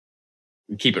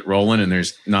keep it rolling. And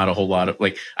there's not a whole lot of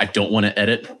I don't want to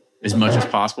edit as much as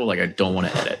possible. I don't want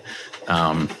to edit.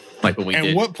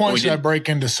 At what point should I break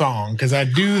into song? Because I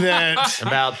do that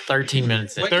about 13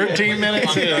 minutes in. 13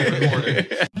 minutes in.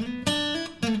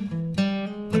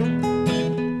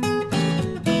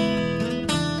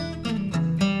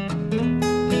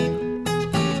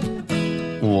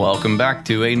 Welcome back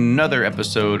to another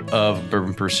episode of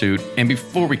Bourbon Pursuit. And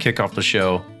before we kick off the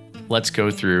show, let's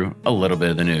go through a little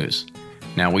bit of the news.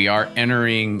 Now, we are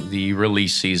entering the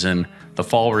release season, the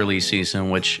fall release season,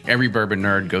 which every bourbon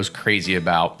nerd goes crazy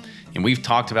about. And we've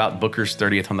talked about Booker's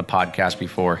 30th on the podcast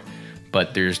before,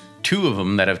 but there's two of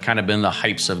them that have kind of been the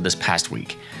hypes of this past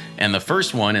week. And the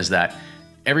first one is that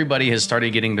everybody has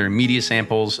started getting their media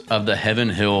samples of the Heaven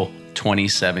Hill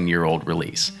 27-year-old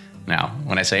release. Now,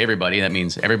 when I say everybody, that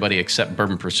means everybody except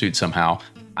Bourbon Pursuit somehow.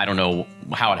 I don't know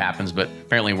how it happens, but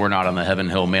apparently we're not on the Heaven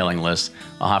Hill mailing list.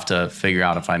 I'll have to figure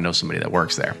out if I know somebody that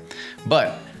works there.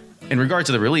 But in regards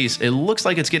to the release, it looks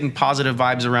like it's getting positive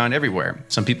vibes around everywhere.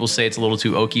 Some people say it's a little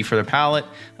too oaky for their palate.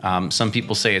 Some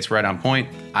people say it's right on point.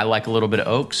 I like a little bit of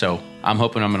oak, so I'm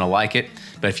hoping I'm going to like it.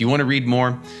 But if you want to read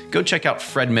more, go check out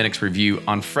Fred Minnick's review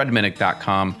on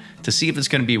fredminnick.com to see if it's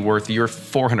going to be worth your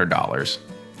 $400.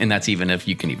 And that's even if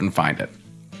you can even find it.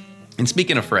 And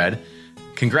speaking of Fred,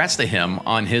 congrats to him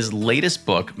on his latest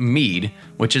book, Mead,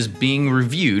 which is being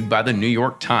reviewed by the New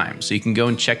York Times. So you can go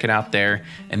and check it out there.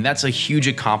 And that's a huge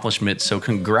accomplishment. So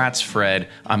congrats, Fred,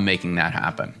 on making that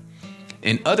happen.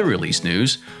 In other release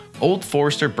news, Old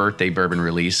Forester Birthday Bourbon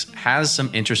release has some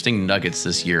interesting nuggets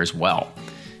this year as well.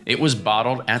 It was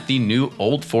bottled at the new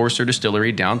Old Forester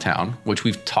Distillery downtown, which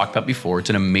we've talked about before.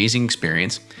 It's an amazing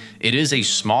experience. It is a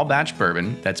small batch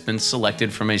bourbon that's been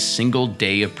selected from a single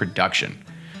day of production.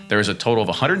 There is a total of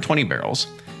 120 barrels.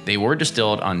 They were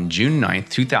distilled on June 9th,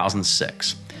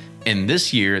 2006. And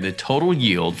this year, the total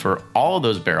yield for all of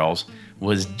those barrels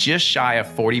was just shy of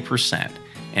 40%,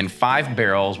 and 5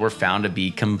 barrels were found to be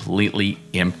completely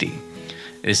empty.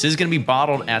 This is going to be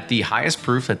bottled at the highest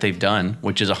proof that they've done,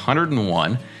 which is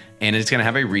 101, and it's going to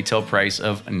have a retail price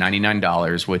of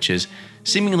 $99, which is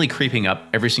seemingly creeping up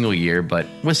every single year, but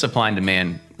with supply and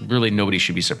demand, really nobody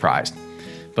should be surprised.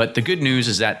 But the good news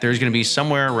is that there's going to be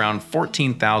somewhere around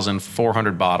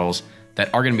 14,400 bottles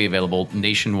that are going to be available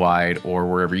nationwide or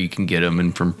wherever you can get them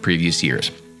and from previous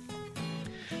years.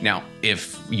 Now,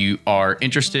 if you are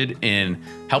interested in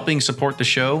helping support the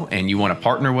show and you want to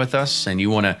partner with us and you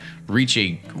want to reach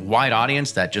a wide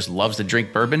audience that just loves to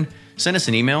drink bourbon, send us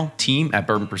an email,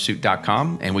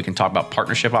 team@bourbonpursuit.com, and we can talk about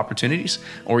partnership opportunities.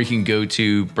 Or you can go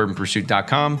to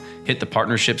bourbonpursuit.com, hit the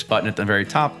partnerships button at the very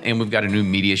top, and we've got a new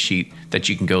media sheet that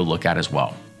you can go look at as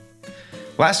well.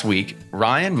 Last week,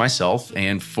 Ryan, myself,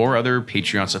 and 4 other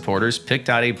Patreon supporters picked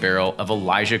out a barrel of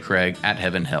Elijah Craig at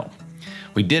Heaven Hill.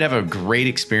 We did have a great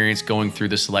experience going through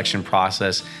the selection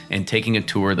process and taking a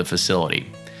tour of the facility.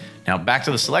 Now, back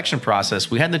to the selection process,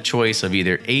 we had the choice of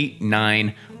either 8,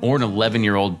 9, or an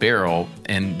 11-year-old barrel,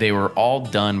 and they were all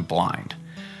done blind.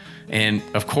 And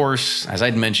of course, as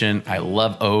I'd mentioned, I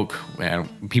love oak,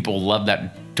 and people love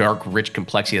that dark, rich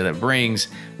complexity that it brings.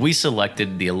 We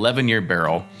selected the 11-year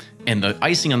barrel, and the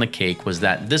icing on the cake was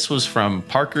that this was from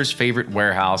Parker's favorite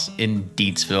warehouse in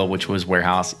Deatsville, which was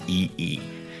Warehouse EE.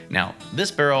 Now,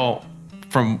 this barrel,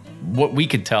 from what we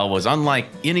could tell, was unlike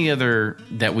any other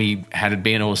that we had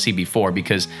been able to see before,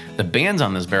 because the bands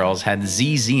on these barrels had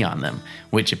ZZ on them,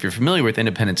 which if you're familiar with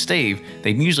independent stave,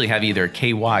 they usually have either a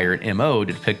KY or an MO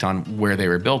to depict on where they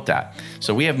were built at.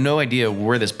 So we have no idea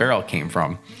where this barrel came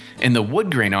from. And the wood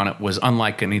grain on it was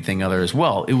unlike anything other as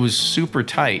well. It was super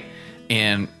tight.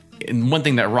 And one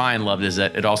thing that Ryan loved is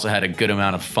that it also had a good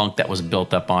amount of funk that was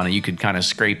built up on it. You could kind of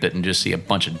scrape it and just see a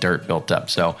bunch of dirt built up.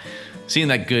 So seeing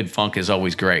that good funk is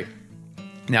always great.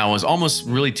 Now, it was almost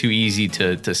really too easy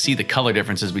to see the color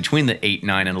differences between the 8,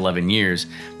 9, and 11 years,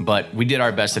 but we did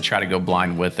our best to try to go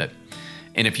blind with it.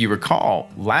 And if you recall,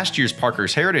 last year's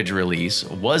Parker's Heritage release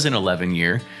was an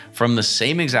 11-year from the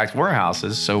same exact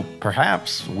warehouses, so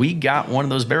perhaps we got one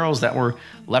of those barrels that were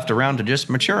left around to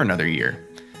just mature another year.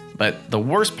 But the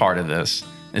worst part of this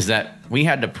is that we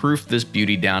had to proof this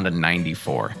beauty down to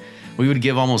 94. We would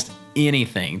give almost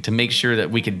anything to make sure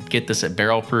that we could get this at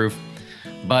barrel proof.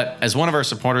 But as one of our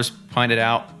supporters pointed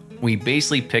out, we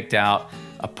basically picked out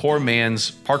a poor man's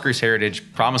Parker's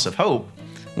Heritage Promise of Hope,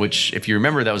 which, if you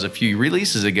remember, that was a few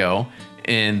releases ago.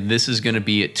 And this is going to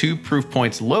be at 2 proof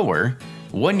points lower,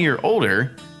 1 year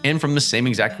older, and from the same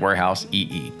exact warehouse,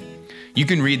 EE. You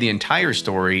can read the entire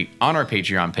story on our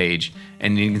Patreon page,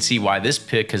 and you can see why this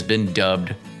pick has been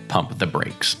dubbed Pump the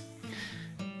Brakes.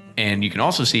 And you can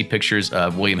also see pictures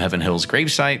of William Heaven Hill's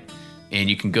gravesite And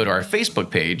you can go to our Facebook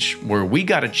page where we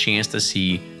got a chance to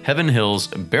see Heaven Hill's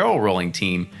barrel rolling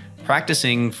team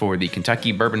practicing for the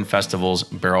Kentucky Bourbon Festival's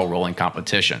barrel rolling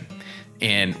competition.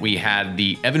 And we had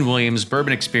the Evan Williams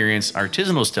Bourbon Experience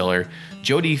artisanal distiller,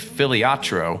 Jody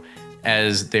Filiatro,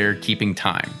 as their keeping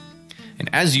time. And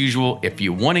as usual, if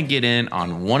you want to get in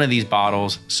on one of these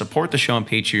bottles, support the show on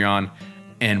Patreon.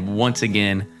 And once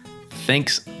again,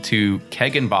 thanks to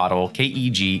Keg and Bottle,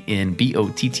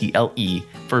 KEGNBOTTLE,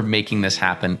 for making this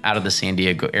happen out of the San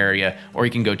Diego area, or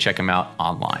you can go check them out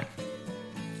online.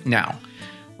 Now,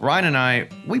 Ryan and I,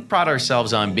 we pride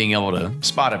ourselves on being able to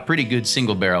spot a pretty good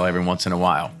single barrel every once in a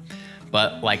while.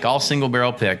 But like all single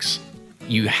barrel picks,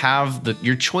 you have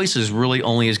your choice is really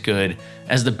only as good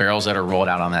as the barrels that are rolled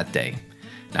out on that day.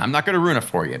 Now, I'm not going to ruin it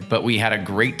for you, but we had a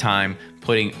great time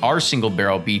putting our single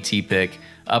barrel BT pick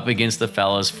up against the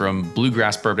fellas from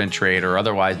Bluegrass Bourbon and Trade, or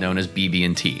otherwise known as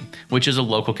BB&T, which is a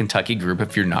local Kentucky group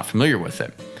if you're not familiar with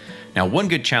it. Now, one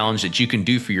good challenge that you can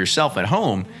do for yourself at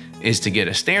home is to get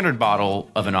a standard bottle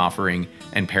of an offering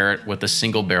and pair it with a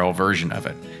single barrel version of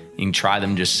it. You can try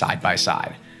them just side by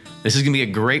side. This is going to be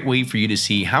a great way for you to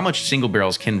see how much single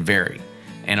barrels can vary.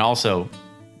 And also,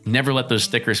 never let those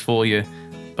stickers fool you,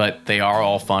 but they are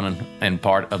all fun and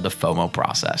part of the FOMO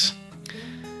process.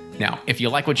 Now, if you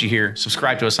like what you hear,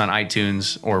 subscribe to us on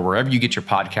iTunes or wherever you get your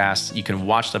podcasts. You can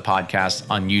watch the podcast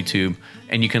on YouTube,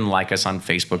 and you can like us on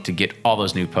Facebook to get all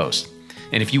those new posts.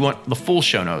 And if you want the full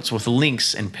show notes with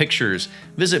links and pictures,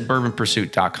 visit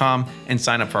bourbonpursuit.com and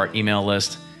sign up for our email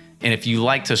list. And if you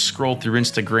like to scroll through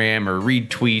Instagram or read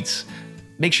tweets,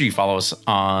 make sure you follow us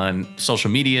on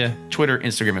social media, Twitter,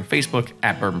 Instagram, and Facebook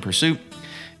at Bourbon Pursuit.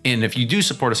 And if you do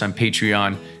support us on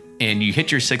Patreon and you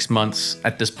hit your 6 months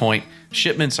at this point,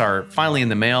 shipments are finally in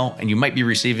the mail, and you might be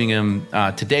receiving them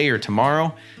today or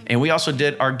tomorrow. And we also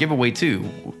did our giveaway too.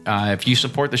 If you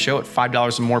support the show at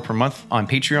 $5 or more per month on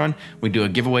Patreon, we do a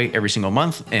giveaway every single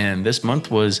month. And this month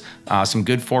was some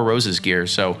good Four Roses gear.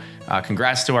 So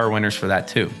congrats to our winners for that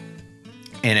too.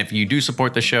 And if you do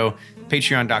support the show,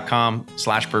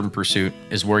 patreon.com/Bourbon Pursuit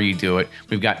is where you do it.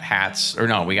 We've got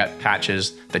we got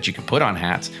patches that you can put on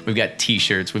hats. We've got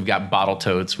t-shirts, we've got bottle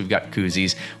totes, we've got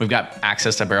koozies, we've got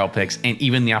access to barrel picks, and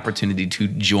even the opportunity to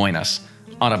join us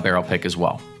on a barrel pick as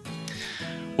well.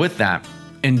 With that,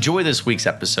 enjoy this week's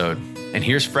episode. And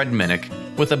here's Fred Minnick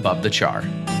with Above the Char.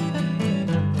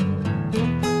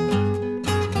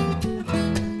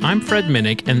 I'm Fred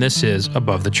Minnick, and this is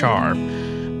Above the Char.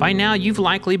 By now, you've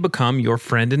likely become your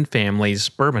friend and family's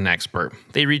bourbon expert.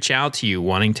 They reach out to you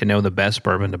wanting to know the best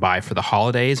bourbon to buy for the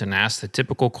holidays and ask the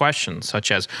typical questions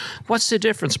such as, what's the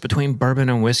difference between bourbon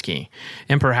and whiskey?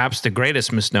 And perhaps the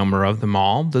greatest misnomer of them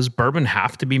all, does bourbon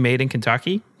have to be made in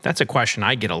Kentucky? That's a question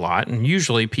I get a lot, and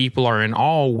usually people are in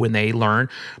awe when they learn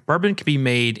bourbon can be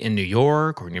made in New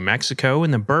York or New Mexico,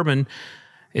 and the bourbon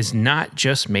is not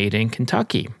just made in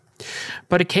Kentucky.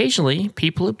 But occasionally,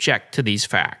 people object to these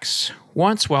facts.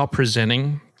 Once, while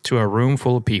presenting to a room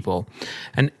full of people,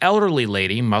 an elderly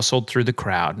lady muscled through the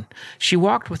crowd. She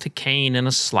walked with a cane and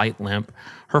a slight limp.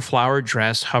 Her flowered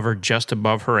dress hovered just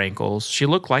above her ankles. She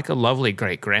looked like a lovely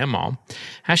great-grandma.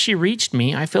 As she reached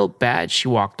me, I felt bad she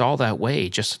walked all that way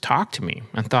just to talk to me,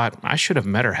 and thought I should have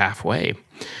met her halfway.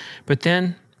 But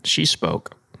then she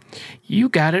spoke. "You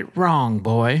got it wrong,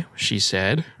 boy," she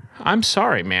said. "I'm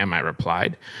sorry, ma'am," I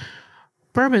replied.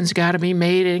 "Bourbon's got to be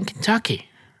made in Kentucky."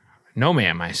 "No,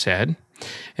 ma'am," I said.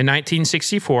 In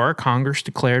 1964, Congress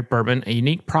declared bourbon a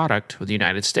unique product of the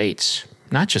United States,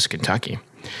 not just Kentucky.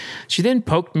 She then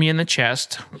poked me in the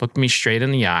chest, looked me straight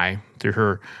in the eye through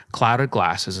her clouded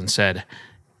glasses, and said,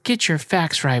 "Get your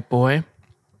facts right, boy."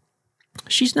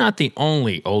 She's not the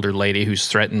only older lady who's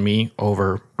threatened me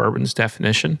over bourbon's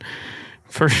definition.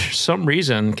 For some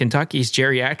reason, Kentucky's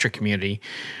geriatric community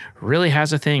really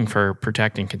has a thing for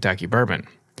protecting Kentucky bourbon.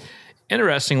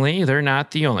 Interestingly, they're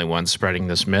not the only ones spreading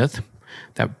this myth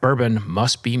that bourbon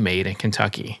must be made in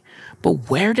Kentucky. But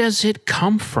where does it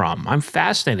come from? I'm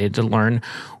fascinated to learn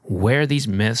where these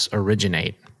myths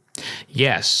originate.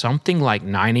 Yes, something like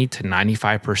 90 to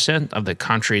 95% of the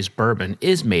country's bourbon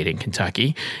is made in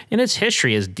Kentucky, and its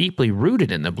history is deeply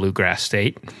rooted in the Bluegrass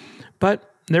state.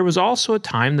 But there was also a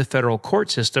time the federal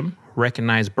court system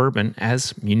recognized bourbon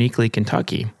as uniquely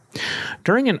Kentucky.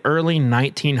 During an early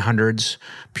 1900s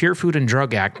Pure Food and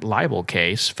Drug Act libel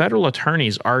case, federal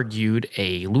attorneys argued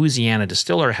a Louisiana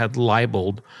distiller had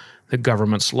libeled the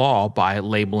government's law by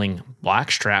labeling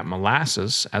blackstrap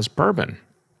molasses as bourbon.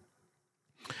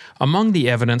 Among the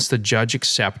evidence the judge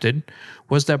accepted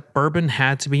was that bourbon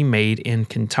had to be made in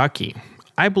Kentucky.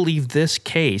 I believe this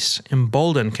case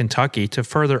emboldened Kentucky to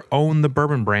further own the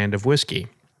bourbon brand of whiskey.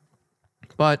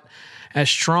 But as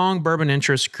strong bourbon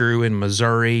interests grew in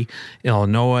Missouri,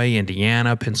 Illinois,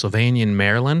 Indiana, Pennsylvania, and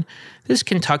Maryland, this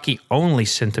Kentucky-only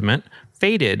sentiment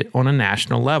faded on a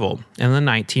national level. In the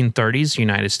 1930s, the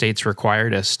United States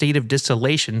required a state of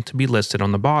distillation to be listed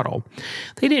on the bottle.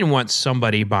 They didn't want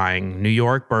somebody buying New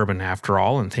York bourbon after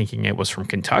all and thinking it was from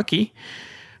Kentucky.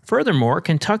 Furthermore,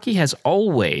 Kentucky has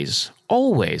always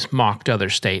mocked other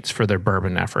states for their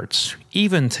bourbon efforts.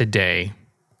 Even today,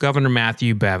 Governor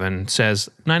Matthew Bevin says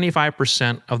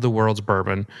 95% of the world's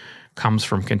bourbon comes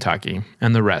from Kentucky,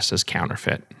 and the rest is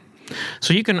counterfeit.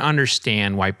 So you can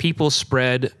understand why people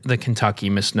spread the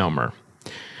Kentucky misnomer.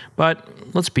 But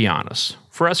let's be honest,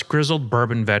 for us grizzled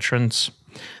bourbon veterans,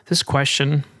 this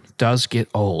question does get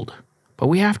old. But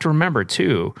we have to remember,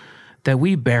 too, that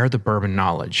we bear the bourbon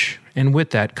knowledge, and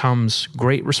with that comes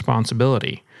great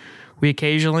responsibility. We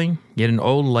occasionally get an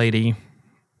old lady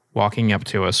walking up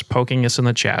to us, poking us in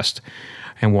the chest,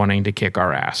 and wanting to kick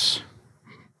our ass.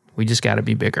 We just got to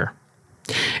be bigger.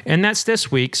 And that's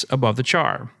this week's Above the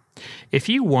Char. If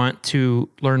you want to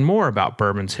learn more about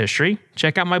bourbon's history,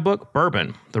 check out my book,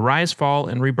 Bourbon, The Rise, Fall,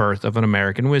 and Rebirth of an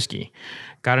American Whiskey.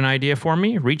 Got an idea for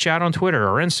me? Reach out on Twitter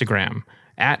or Instagram,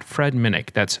 @Fred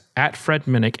Minnick. That's @Fred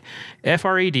Minnick,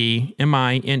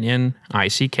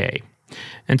 FredMinnick.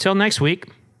 Until next week,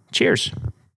 cheers.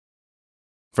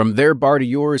 From their bar to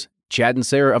yours, Chad and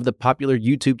Sarah of the popular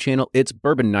YouTube channel It's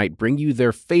Bourbon Night bring you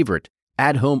their favorite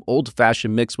at-home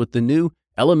old-fashioned mix with the new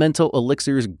Elemental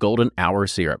Elixirs Golden Hour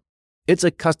Syrup. It's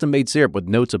a custom-made syrup with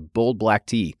notes of bold black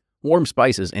tea, warm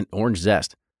spices, and orange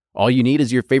zest. All you need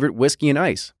is your favorite whiskey and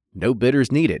ice. No bitters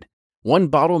needed. One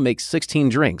bottle makes 16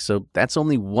 drinks, so that's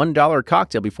only $1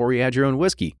 cocktail before you add your own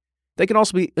whiskey. They can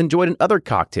also be enjoyed in other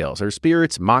cocktails or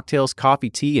spirits, mocktails, coffee,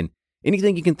 tea, and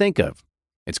anything you can think of.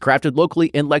 It's crafted locally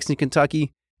in Lexington,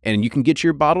 Kentucky, and you can get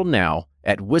your bottle now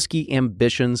at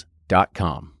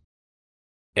whiskeyambitions.com.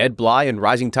 Ed Bly and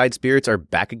Rising Tide Spirits are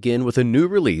back again with a new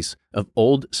release of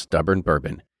Old Stubborn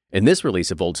Bourbon. And this release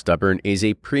of Old Stubborn is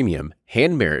a premium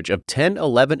hand marriage of 10,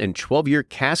 11, and 12-year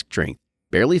cask strength,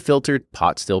 barely filtered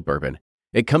pot still bourbon.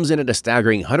 It comes in at a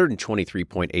staggering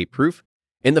 123.8 proof,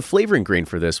 and the flavoring grain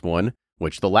for this one,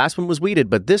 which the last one was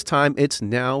wheated, but this time it's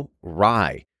now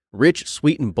rye. Rich,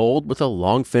 sweet, and bold with a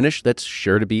long finish that's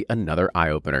sure to be another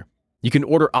eye-opener. You can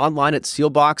order online at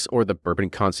Sealbox or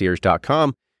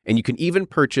thebourbonconcierge.com, and you can even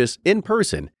purchase in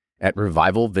person at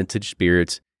Revival Vintage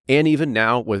Spirits, and even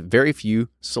now with very few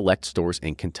select stores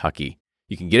in Kentucky.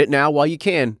 You can get it now while you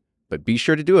can, but be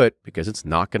sure to do it because it's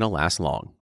not going to last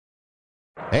long.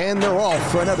 And they're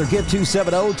off for another Give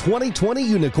 270 2020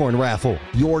 Unicorn Raffle.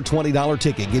 Your $20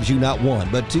 ticket gives you not one,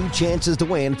 but two chances to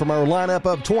win from our lineup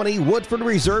of 20 Woodford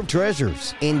Reserve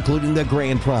treasures, including the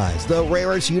grand prize, the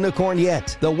rarest unicorn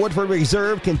yet, the Woodford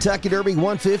Reserve Kentucky Derby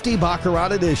 150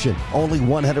 Baccarat Edition. Only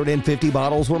 150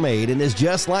 bottles were made and is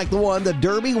just like the one the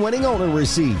Derby winning owner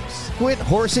receives. Quit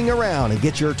horsing around and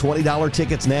get your $20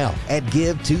 tickets now at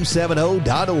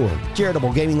give270.org.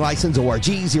 Charitable Gaming License ORG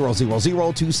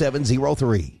 0002703.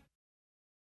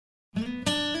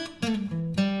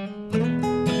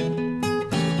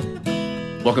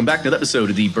 Welcome back to the episode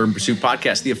of the Bourbon Pursuit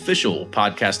Podcast, the official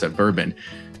podcast of bourbon.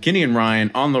 Kenny and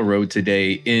Ryan on the road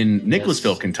today in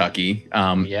Nicholasville, Kentucky.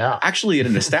 Actually at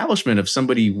an establishment of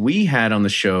somebody we had on the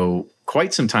show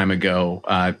quite some time ago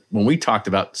when we talked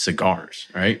about cigars,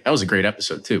 right? That was a great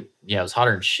episode too. Yeah, it was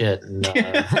hotter than shit. And,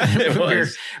 we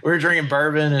were drinking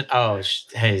bourbon. And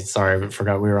hey, sorry, I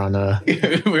forgot we were on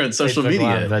we were on social media.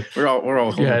 Live, but we're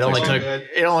all yeah.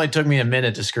 It only took me a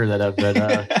minute to screw that up,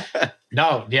 but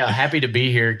no, yeah, happy to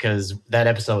be here because that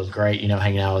episode was great. You know,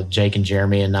 hanging out with Jake and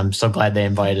Jeremy, and I'm so glad they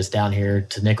invited us down here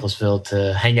to Nicholasville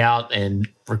to hang out and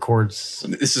record.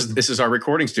 This is our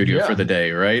recording studio for the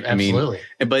day, right? Absolutely.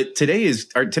 I mean, but today's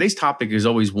topic is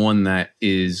always one that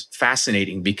is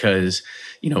fascinating because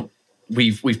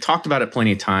we've talked about it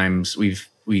plenty of times. We've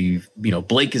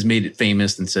Blake has made it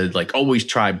famous and said like always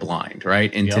try blind, right?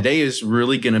 And today is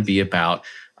really going to be about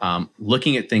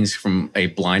looking at things from a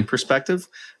blind perspective.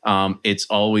 It's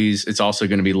also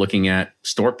going to be looking at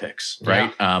store picks,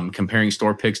 right? Comparing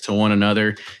store picks to one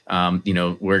another.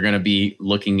 We're going to be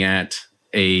looking at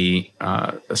a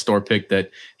store pick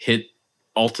that hit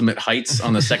ultimate heights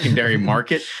on the secondary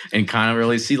market and kind of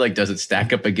really see like, does it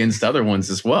stack up against other ones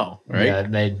as well, right? Yeah, it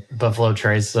made Buffalo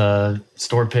Trace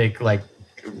store pick like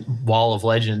wall of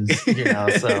legends,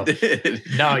 so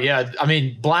no, yeah. I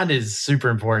mean, blind is super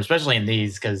important, especially in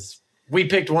these, because we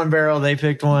picked one barrel, they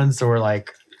picked one. So we're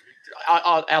like,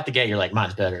 out the gate, you're like,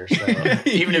 mine's better. So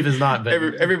even if it's not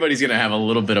better. Everybody's going to have a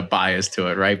little bit of bias to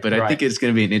it, right? But I think it's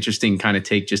going to be an interesting kind of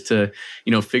take just to,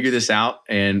 figure this out.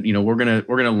 And, we're going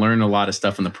to learn a lot of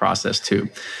stuff in the process too.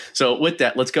 So with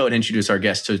that, let's go and introduce our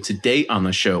guests. So today on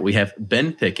the show, we have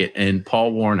Ben Pickett and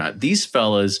Paul Warnott. These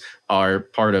fellas are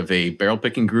part of a barrel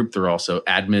picking group. They're also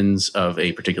admins of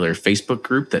a particular Facebook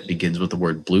group that begins with the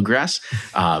word bluegrass.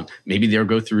 Maybe they'll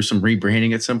go through some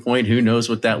rebranding at some point. Who knows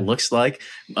what that looks like?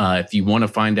 If you want to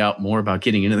find out more about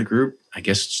getting into the group, I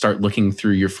guess start looking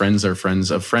through your friends or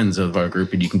friends of our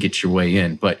group, and you can get your way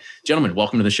in. But gentlemen,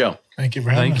 welcome to the show. Thank you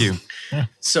for having us. Thank you. Yeah.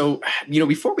 So,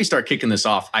 before we start kicking this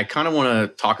off, I kind of want to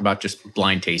talk about just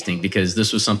blind tasting, because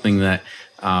this was something that,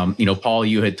 Paul,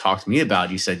 you had talked to me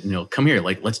about. You said, come here,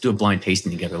 like, let's do a blind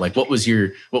tasting together. Like, what was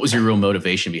your real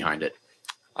motivation behind it?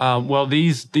 Well,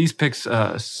 these picks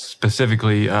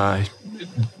specifically,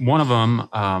 one of them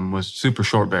was super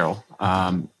short barrel.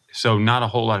 So not a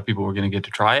whole lot of people were going to get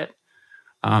to try it.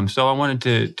 So I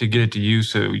wanted to get it to you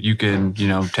so you can,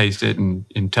 taste it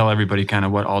and tell everybody kind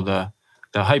of what all the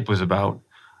hype was about.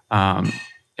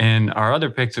 And our other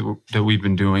picks that we've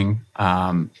been doing,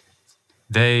 I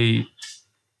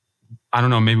don't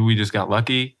know, maybe we just got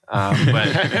lucky,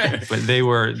 but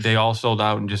they all sold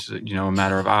out in just, a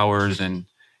matter of hours. And,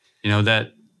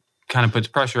 that kind of puts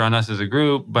pressure on us as a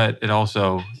group, but it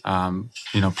also,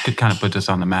 it kind of puts us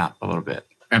on the map a little bit.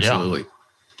 Absolutely. Yeah.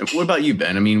 What about you,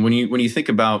 Ben? I mean, when you think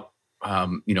about,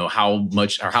 how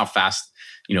much or how fast,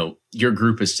 your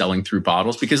group is selling through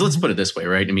bottles, because let's put it this way,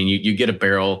 right? I mean, you get a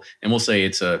barrel, and we'll say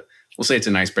it's a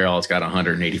nice barrel. It's got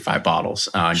 185 bottles.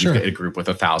 Sure. You've got a group with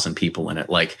 1,000 people in it.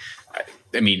 Like,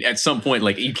 I mean, at some point,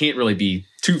 like, you can't really be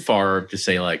too far to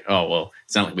say like, oh, well,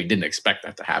 it's not like we didn't expect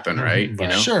that to happen, right?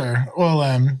 Sure.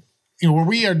 Well, where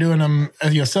we are doing them,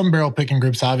 some barrel picking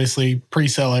groups obviously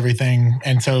pre-sell everything.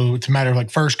 And so it's a matter of like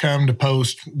first come to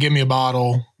post, give me a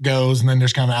bottle, goes, and then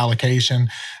there's kind of allocation.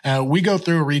 We go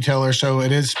through a retailer, so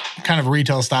it is kind of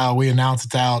retail style. We announce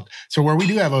it's out. So where we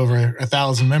do have over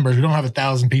 1,000 members, we don't have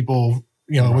 1,000 people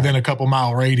within a couple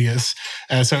mile radius.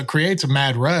 So it creates a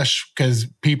mad rush because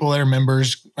people that are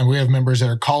members, and we have members that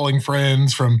are calling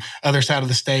friends from other side of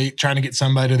the state, trying to get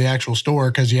somebody to the actual store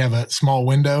because you have a small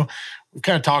window. We've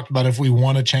kind of talked about if we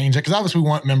want to change it, because obviously we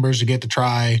want members to get to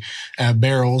try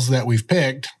barrels that we've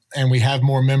picked, and we have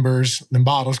more members than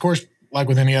bottles. Of course, like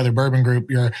with any other bourbon group,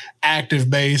 your active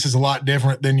base is a lot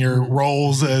different than your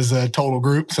roles as a total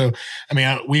group. So, I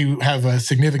mean, we have a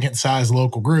significant size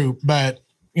local group, but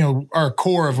our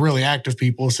core of really active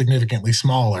people is significantly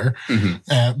smaller.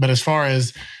 Mm-hmm. But as far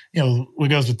as, what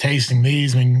goes with tasting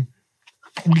these, I mean,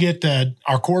 we get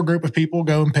our core group of people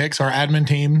go and picks. Our admin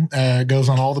team goes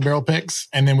on all the barrel picks,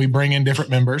 and then we bring in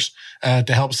different members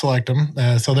to help select them.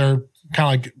 So they're kind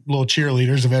of like little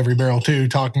cheerleaders of every barrel too,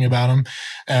 talking about them.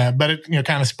 But it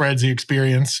kind of spreads the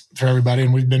experience for everybody.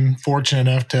 And we've been fortunate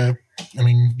enough to,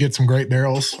 get some great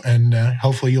barrels, and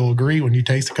hopefully you'll agree when you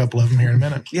taste a couple of them here in a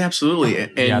minute. Yeah, absolutely.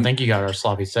 And I think you got our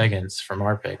sloppy seconds from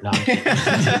our pick. And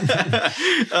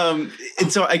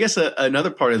so I guess another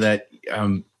part of that,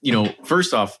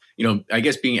 first off, I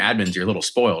guess being admins, you're a little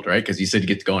spoiled, right? Because you said you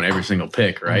get to go on every single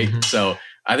pick, right? Mm-hmm. So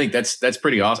I think that's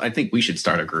pretty awesome. I think we should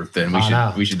start a group then.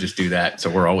 We should just do that.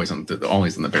 So we're always in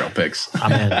the barrel picks.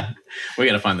 I'm in. We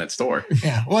got to find that store.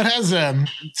 Yeah. Well, it has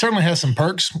certainly has some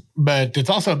perks, but it's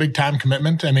also a big time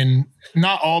commitment. I mean,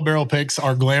 not all barrel picks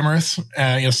are glamorous.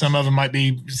 Some of them might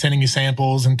be sending you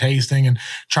samples and tasting and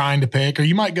trying to pick, or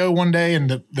you might go one day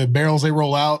and the barrels they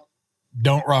roll out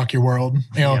don't rock your world.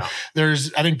 I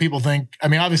think people think,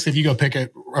 obviously if you go pick a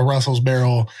Russell's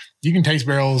barrel, you can taste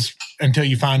barrels until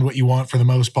you find what you want for the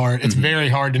most part. It's very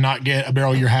hard to not get a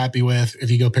barrel you're happy with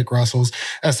if you go pick Russell's.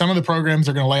 Some of the programs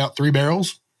are going to lay out 3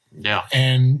 barrels. Yeah.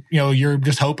 And, you're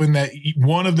just hoping that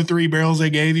one of the 3 barrels they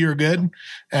gave you are good.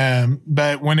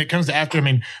 But when it comes to after,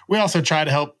 we also try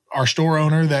to help our store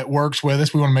owner that works with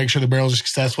us. We want to make sure the barrels are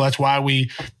successful. That's why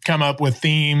we come up with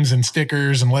themes and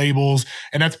stickers and labels.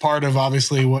 And that's part of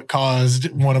obviously what caused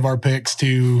one of our picks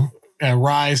to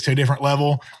rise to a different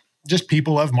level. Just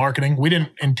people love marketing. We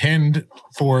didn't intend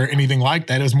for anything like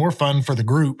that. It was more fun for the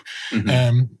group.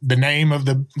 Mm-hmm. The name of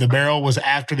the barrel was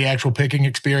after the actual picking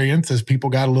experience as people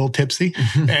got a little tipsy.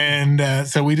 And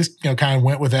so we just kind of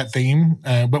went with that theme.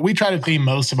 But we try to theme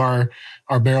most of our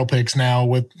barrel picks now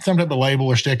with some type of label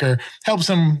or sticker. Helps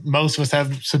them. Most of us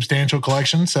have substantial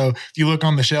collections. So if you look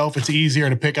on the shelf, it's easier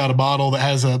to pick out a bottle that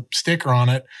has a sticker on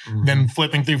it than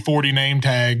flipping through 40 name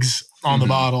tags on the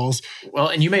bottles. Well,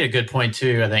 and you made a good point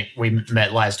too. I think we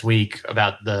met last week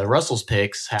about the Russell's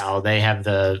picks, how they have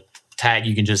the tag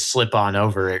you can just slip on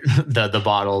over it, the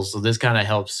bottles. So this kind of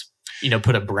helps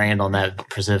put a brand on that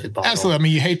specific bottle. Absolutely. I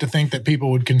mean, you hate to think that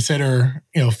people would consider,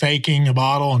 faking a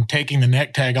bottle and taking the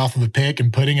neck tag off of a pick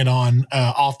and putting it on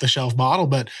off the shelf bottle.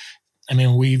 But I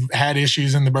mean, we've had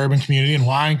issues in the bourbon community and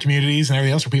wine communities and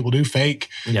everything else where people do fake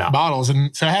bottles.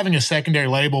 And so having a secondary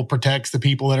label protects the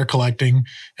people that are collecting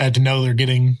to know they're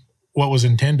getting what was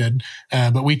intended.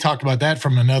 But we talked about that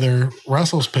from another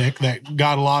Russell's pick that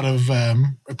got a lot of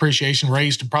appreciation,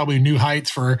 raised to probably new heights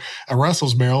for a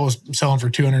Russell's barrel. It was selling for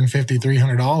 $250,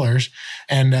 $300.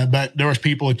 And but there was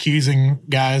people accusing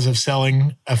guys of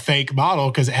selling a fake bottle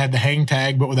because it had the hang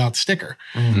tag but without the sticker.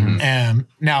 Mm-hmm.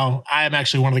 Now, I am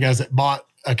actually one of the guys that bought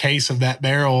a case of that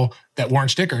barrel that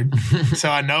weren't stickered. So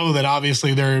I know that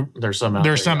obviously there's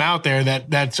some out there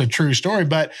that's a true story.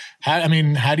 But how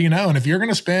do you know? And if you're going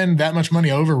to spend that much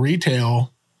money over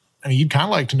retail, I mean, you'd kind of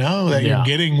like to know that you're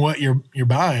getting what you're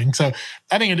buying. So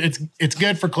I think it's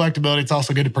good for collectability. It's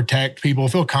also good to protect people,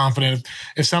 feel confident.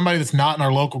 If somebody that's not in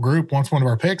our local group wants one of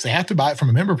our picks, they have to buy it from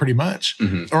a member pretty much.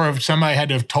 Mm-hmm. Or if somebody had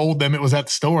to have told them it was at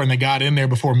the store and they got in there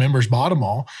before members bought them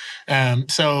all.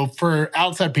 So for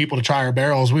outside people to try our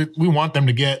barrels, we want them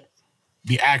to get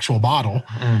the actual bottle.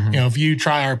 Mm-hmm. If you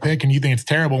try our pick and you think it's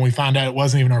terrible and we find out it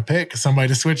wasn't even our pick because somebody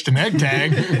just switched an egg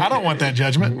tag, I don't want that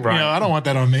judgment. Right. I don't want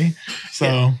that on me.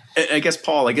 So I guess,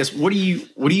 Paul, what do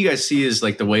you guys see as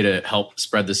like the way to help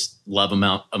spread this love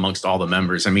amount amongst all the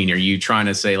members? I mean, are you trying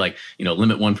to say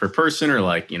limit one per person, or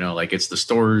it's the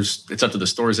stores, it's up to the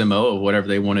store's MO of whatever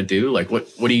they want to do? Like what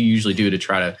do you usually do to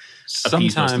try to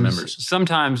appease most of the members?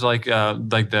 Sometimes like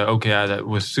the OKI that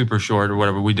was super short or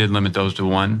whatever, we did limit those to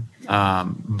one.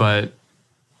 But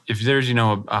if there's,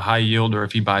 a high yield, or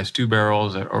if he buys 2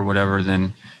 barrels or whatever,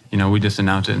 then, we just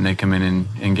announce it and they come in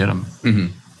and get them. Mm-hmm.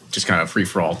 Just kind of free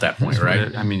for all at that point,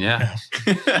 right? I mean, yeah.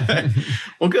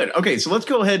 Well, good. Okay, so let's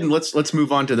go ahead and let's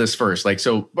move on to this first.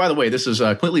 So by the way, this is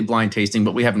completely blind tasting,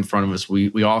 but we have in front of us,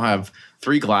 we all have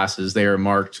 3 glasses. They are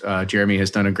marked. Jeremy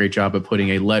has done a great job of putting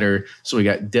a letter. So we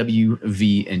got W,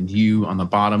 V, and U on the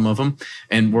bottom of them.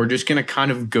 And we're just going to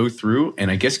kind of go through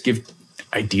and I guess give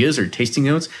ideas or tasting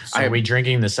notes. So are we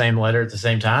drinking the same letter at the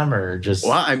same time, or just?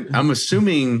 Well, I'm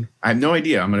assuming, I have no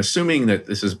idea. I'm assuming that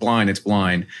this is blind. It's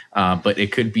blind, but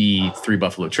it could be 3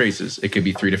 Buffalo Traces. It could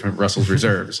be 3 different Russell's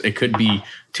Reserves. It could be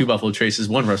 2 Buffalo Traces,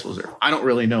 1 Russell's Reserve. I don't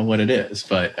really know what it is,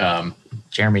 but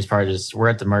Jeremy's probably we're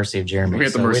at the mercy of Jeremy. We're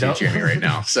at the mercy of Jeremy right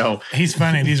now. So he's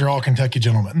funny. These are all Kentucky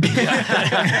gentlemen.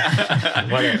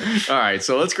 All right,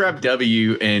 so let's grab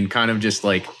W and kind of just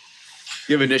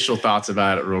give initial thoughts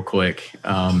about it real quick.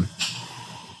 I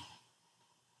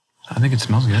think it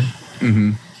smells good.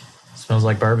 Mm-hmm. Smells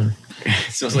like bourbon.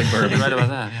 It smells like bourbon. Right about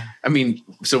that, yeah. I mean,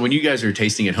 so when you guys are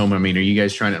tasting at home, are you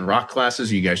guys trying it in rock glasses?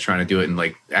 Or are you guys trying to do it in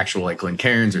actual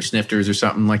Glencairns or snifters or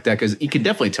something like that? Because you can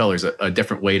definitely tell there's a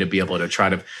different way to be able to try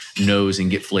to nose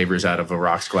and get flavors out of a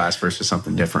rocks glass versus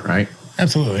something different, right?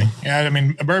 Absolutely. Yeah, I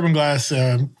mean, a bourbon glass,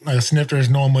 a snifter is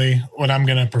normally what I'm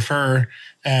going to prefer.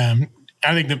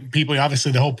 I think that people,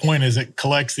 obviously, the whole point is it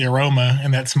collects the aroma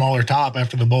in that smaller top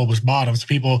after the bulbous bottom. So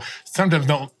people sometimes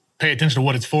don't pay attention to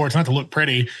what it's for. It's not to look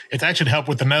pretty. It's actually to help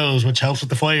with the nose, which helps with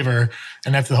the flavor,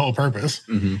 and that's the whole purpose.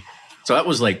 Mm-hmm. So that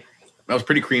was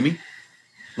pretty creamy. A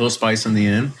little spice on the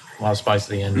end. A lot of spice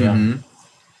at the end, yeah.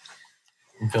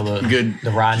 Mm-hmm. You feel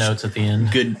the rye notes at the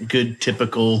end. Good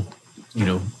typical,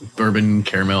 bourbon,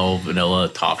 caramel, vanilla,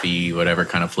 toffee, whatever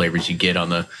kind of flavors you get on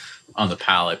the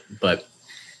palate, but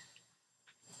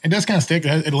it does kind of stick.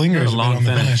 It lingers a bit on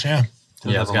the finish, yeah.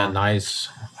 Yeah, it's got a nice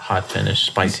hot finish,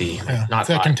 spicy. Yeah. Not it's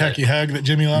that Kentucky hug that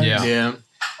Jimmy likes. Yeah.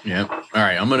 All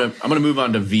right, I'm gonna move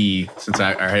on to V since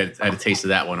I had a taste of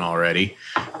that one already.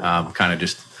 Kind of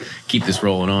just keep this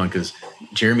rolling on because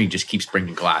Jeremy just keeps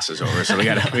bringing glasses over, so we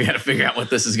gotta figure out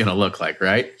what this is gonna look like,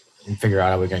 right? And figure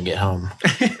out how we're gonna get home.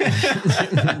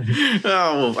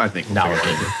 Oh, well, I think we're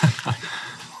kidding.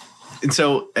 And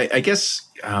so I guess,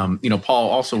 Paul,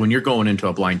 also when you're going into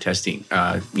a blind tasting,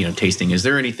 is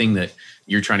there anything that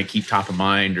you're trying to keep top of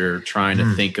mind or trying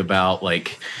to think about, whether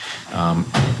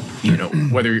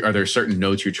are there certain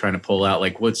notes you're trying to pull out?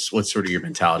 What's sort of your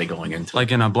mentality going into?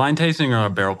 Like in a blind tasting or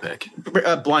a barrel pick?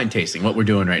 Blind tasting, what we're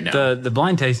doing right now. The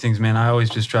blind tastings, man, I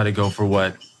always just try to go for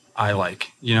what I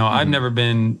like. I've never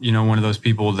been, one of those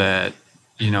people that,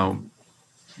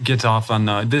 gets off on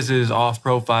this is off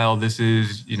profile, this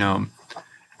is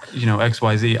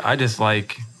XYZ. I just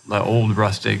like the old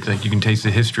rustic, you can taste the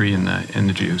history in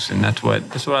the juice, and that's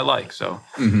what I like. So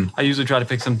I usually try to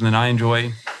pick something that I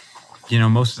enjoy.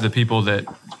 Most of the people that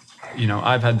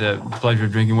I've had the pleasure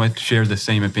of drinking with share the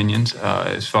same opinions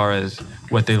as far as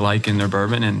what they like in their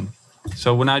bourbon, and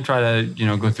so when I try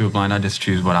to go through a blind, I just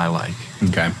choose what I like.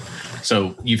 Okay,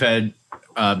 so you've had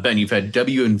Ben, you've had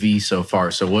W and V so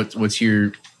far. So what's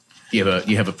your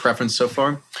you have a preference so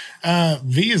far?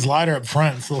 V is lighter up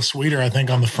front. It's a little sweeter, I think,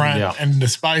 on the front, and the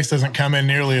spice doesn't come in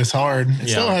nearly as hard. It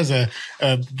still has a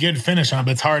good finish on it,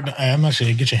 but it's hard. I'm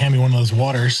actually get you hand me one of those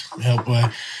waters. Help.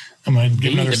 I'm gonna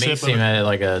give another sip. Seem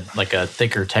like a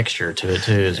thicker texture to it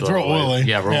too. As well. Real oily.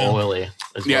 Yeah, real oily.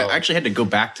 As well. I actually had to go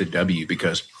back to W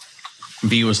because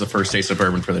V was the first taste of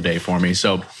bourbon for the day for me.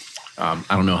 So I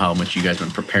don't know how much you guys have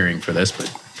been preparing for this,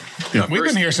 but we've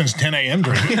been here since 10 a.m.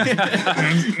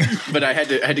 But I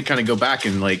had to kind of go back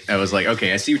and I was like,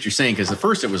 okay, I see what you're saying, because at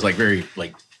first it was very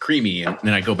creamy, and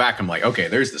then I go back, I'm like, okay,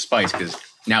 there's the spice, because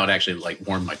now it actually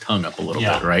warmed my tongue up a little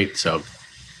bit, right? So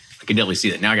I can definitely see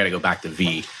that. Now I got to go back to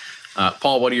V.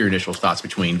 Paul, what are your initial thoughts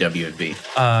between W and V?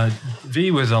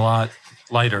 V was a lot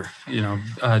lighter.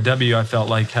 W I felt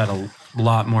like had a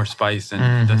lot more spice,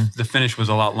 and the finish was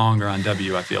a lot longer on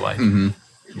W, I feel like. Mm-hmm.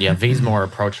 Yeah, V's more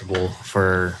approachable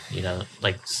for,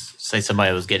 say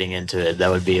somebody was getting into it.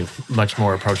 That would be a much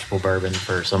more approachable bourbon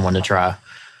for someone to try.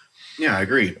 Yeah, I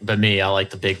agree. But me, I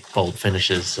like the big, bold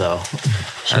finishes, so.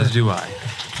 As do I.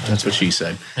 That's what she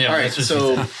said. Yeah, all right,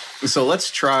 so let's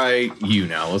try you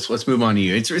now. Let's move on to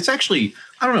you. It's actually,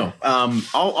 I don't know.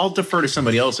 I'll defer to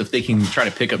somebody else if they can try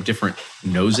to pick up different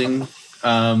nosing,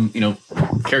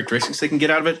 characteristics they can get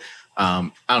out of it.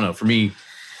 I don't know. For me,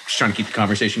 just trying to keep the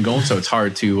conversation going, so it's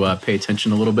hard to pay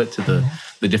attention a little bit to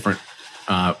the different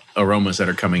aromas that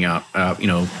are coming out.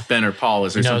 Ben or Paul,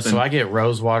 is there something? So I get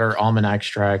rosewater, almond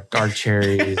extract, dark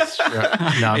cherries.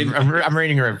 I'm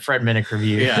reading a Fred Minnick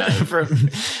review. Yeah,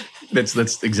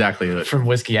 that's exactly it. From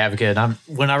Whiskey Advocate.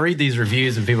 When I read these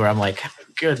reviews and people, I'm like,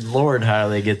 good Lord, how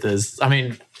do they get this? I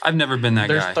mean, I've never been that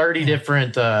there's guy. 30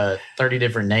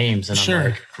 different names, and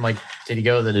I'm like, did he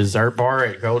go to the dessert bar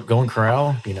at Golden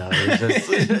Corral?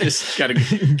 Just gotta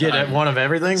get at one of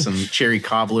everything. Some cherry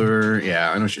cobbler.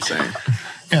 Yeah, I know what you're saying.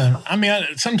 Yeah, I mean,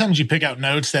 sometimes you pick out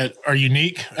notes that are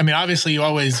unique. I mean, obviously,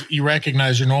 you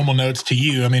recognize your normal notes to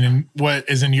you. I mean, and what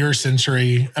is in your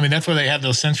sensory. I mean, that's why they have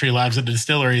those sensory labs at the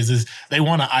distilleries. Is they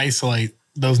want to isolate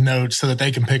those notes so that they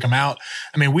can pick them out.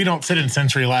 I mean, we don't sit in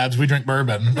sensory labs. We drink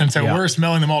bourbon. And so we're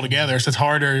smelling them all together. So it's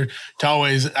harder to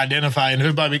always identify. And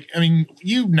everybody, I mean,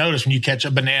 you notice when you catch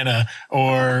a banana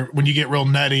or when you get real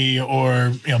nutty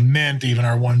or, mint even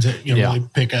are ones that you really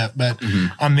pick up. But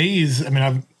on these, I mean,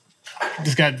 I've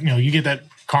just got, you get that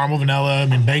caramel vanilla, I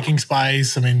mean, baking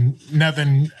spice. I mean,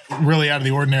 nothing really out of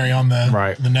the ordinary on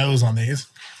the nose on these.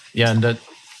 Yeah. And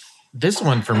this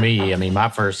one for me, I mean, my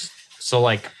first,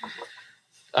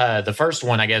 the first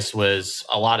one, I guess, was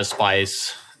a lot of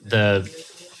spice. The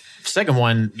second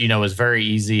one, was very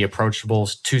easy, approachable,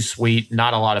 too sweet,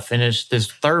 not a lot of finish.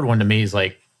 This third one to me is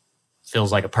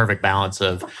feels like a perfect balance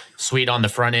of sweet on the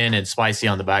front end and spicy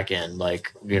on the back end.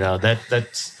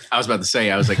 That's. I was about to say,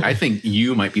 I think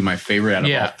you might be my favorite out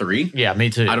of all three. Yeah, me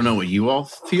too. I don't know what you all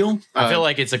feel. I feel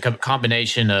like it's a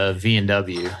combination of V and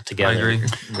W together. I agree.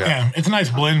 Yeah, it's a nice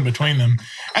blend between them.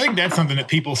 I think that's something that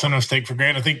people sometimes take for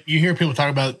granted. I think you hear people talk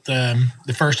about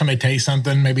the first time they taste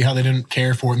something, maybe how they didn't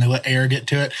care for it and they let air get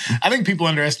to it. I think people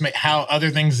underestimate how other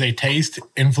things they taste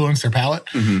influence their palate.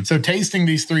 Mm-hmm. So tasting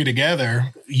these three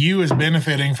together, you is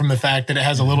benefiting from the fact that it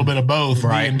has a little bit of both, V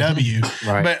and W.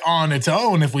 Right. But on its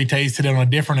own, if we tasted it on a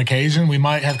different occasion, we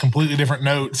might have completely different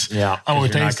notes. Yeah, on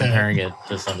what you're not comparing it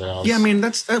to something else. Yeah, I mean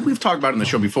we've talked about it in the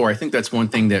show before. I think that's one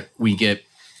thing that we get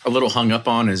a little hung up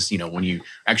on is when you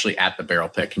actually at the barrel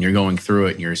pick and you're going through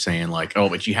it and you're saying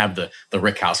but you have the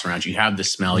rick house around you have the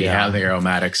smell, you have the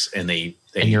aromatics, and and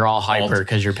you're all hyper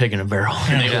because you're picking a barrel.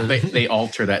 And they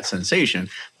alter that sensation,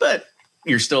 but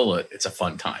you're still it's a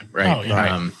fun time, right? Oh,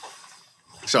 yeah.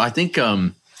 So I think.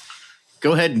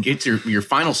 Go ahead and get your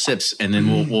final sips, and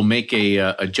then we'll make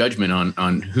a judgment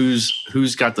on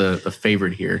who's got the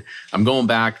favorite here. I'm going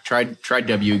back. Tried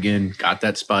W again. Got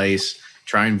that spice.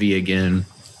 Trying V again.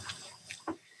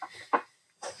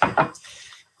 A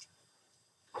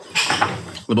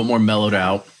little bit more mellowed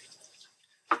out.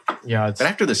 Yeah, but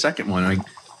after the second one,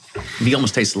 V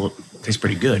almost tastes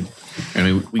pretty good. I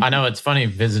mean, I know it's funny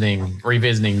revisiting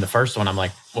the first one. I'm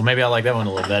like, well, maybe I like that one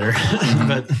a little better,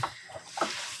 but.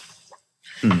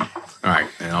 All right,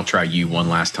 and I'll try you one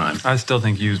last time. I still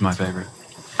think U's my favorite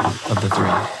of the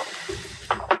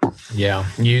three. Yeah,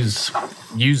 U's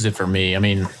it for me. I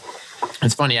mean,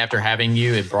 it's funny, after having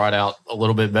U, it brought out a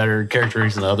little bit better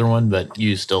characteristics than the other one, but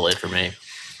U's still it for me.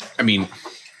 I mean,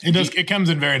 it comes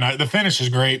in very nice. The finish is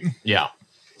great. Yeah.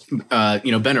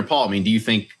 Ben or Paul, I mean, do you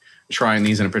think trying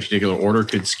these in a particular order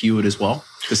could skew it as well?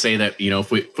 To say that,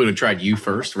 if we would have tried U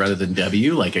first rather than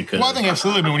W, it could. Well, I think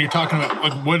absolutely. But when you're talking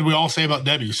about, what did we all say about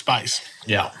W? Spice.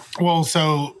 Yeah. Well,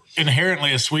 so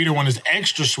inherently a sweeter one is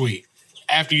extra sweet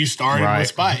after you started with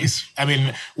spice. I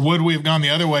mean, would we have gone the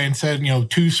other way and said,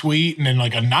 too sweet and then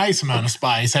like a nice amount of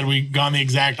spice? Had we gone the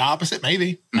exact opposite?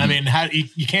 Maybe. Mm-hmm. I mean,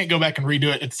 you can't go back and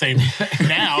redo it at the same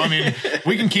now. I mean,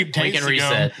 we can keep tasting. We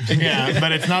can reset. Yeah,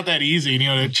 but it's not that easy,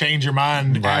 to change your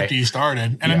mind after you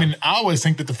started. And I mean, I always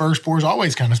think that the first pour is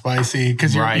always kind of spicy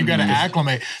because you've got to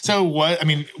acclimate. So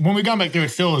when we've gone back through,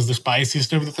 it still is the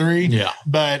spiciest of the three. Yeah.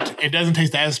 But it doesn't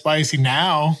taste as spicy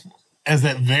now as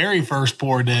that very first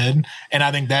pour did. And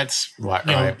I think that's,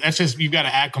 that's just, you've got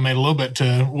to acclimate a little bit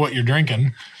to what you're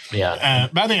drinking. Yeah.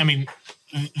 But I think,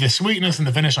 the sweetness and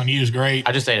the finish on you is great.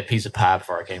 I just ate a piece of pie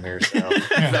before I came here. So.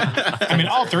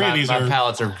 All three of these my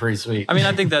palates are pretty sweet.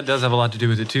 I think that does have a lot to do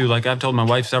with it too. Like I've told my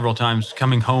wife several times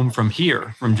coming home from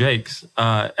Jake's,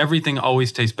 everything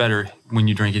always tastes better when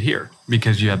you drink it here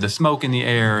because you have the smoke in the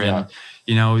air and,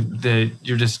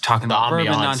 you're just talking about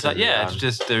bourbon nonstop. Yeah, it's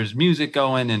just there's music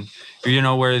going and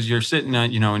whereas you're sitting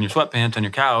in your sweatpants on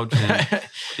your couch and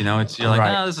you're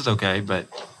like, this is okay, but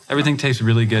everything tastes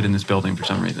really good in this building for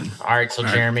some reason. All right, so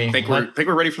Jeremy, I think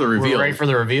we're ready for the reveal. We're ready for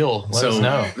the reveal. Let us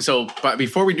know. So, but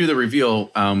before we do the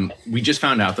reveal, we just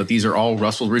found out that these are all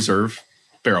Russell Reserve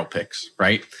barrel picks,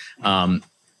 right?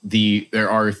 There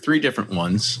are 3 different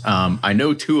ones. I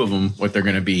know 2 of them what they're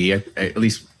going to be. At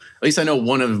least I know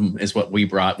one of them is what we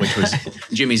brought, which was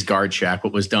Jimmy's Guard Shack,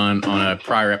 what was done on a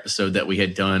prior episode that we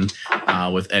had done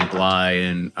with Ed Bly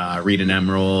and Reed and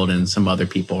Emerald and some other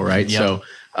people, right? Yep.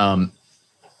 So,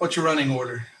 what's your running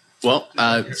order? Well,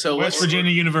 so West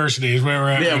Virginia University is where we're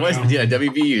at. Yeah,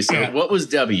 WVU. So what was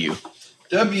W?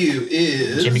 W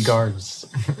is Jimmy Guards.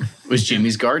 Was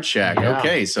Jimmy's Guard Shack. Yeah.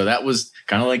 Okay, so that was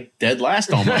kind of like dead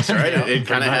last almost, right? It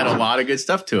kind of had a lot of good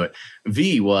stuff to it.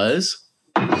 V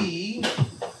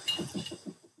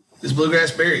is Bluegrass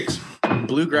Berries.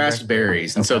 Bluegrass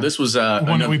Berries. And so this was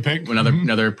we picked.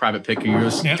 Another private pick of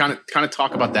yours. Kind of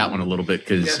talk about that one a little bit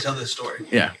because you gotta tell this story.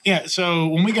 Yeah. So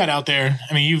when we got out there,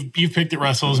 you've picked at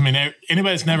Russell's. Anybody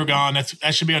that's never gone,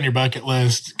 that should be on your bucket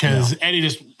list because Eddie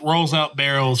just rolls out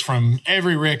barrels from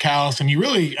every rick house, and you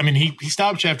really, he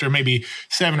stops you after maybe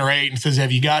 7 or 8 and says,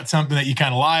 "Have you got something that you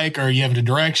kind of like, or you have a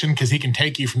direction?" Because he can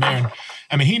take you from there.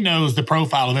 And he knows the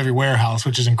profile of every warehouse,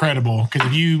 which is incredible. Because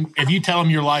if you tell him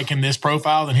you're liking this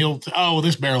profile, then he'll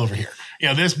this barrel over here.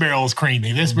 This barrel is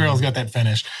creamy. This barrel's got that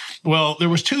finish. Well, there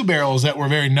was 2 barrels that were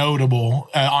very notable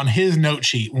on his note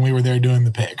sheet when we were there doing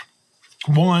the pick.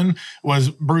 One was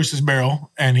Bruce's barrel,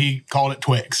 and he called it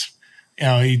Twix.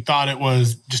 He thought it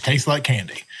was just tastes like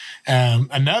candy.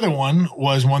 Another one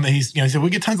was one that he said we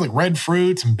get tons of like red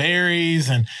fruits and berries,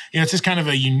 and it's just kind of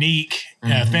a unique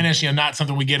finish. Not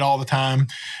something we get all the time.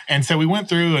 And so we went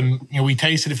through and we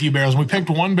tasted a few barrels. And we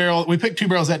picked 1 barrel. We picked 2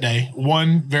 barrels that day.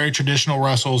 One very traditional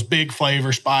Russell's, big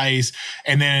flavor, spice,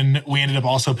 and then we ended up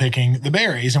also picking the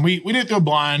berries. And we did it through a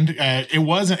blind. It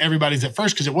wasn't everybody's at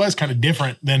first because it was kind of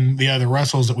different than the other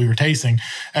Russell's that we were tasting.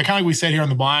 Kind of like we said here on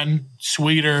the blind,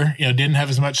 sweeter. Didn't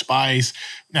have as much spice.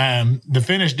 The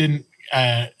finish didn't.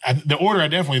 The order I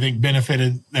definitely think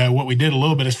benefited what we did a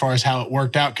little bit as far as how it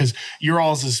worked out because your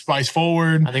all's is spice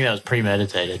forward. I think that was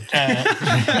premeditated.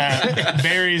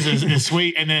 Berries is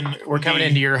sweet, and then we're coming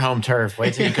into your home turf.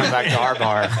 Wait till you come back to our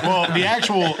bar. Well, the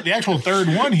actual third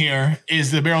one here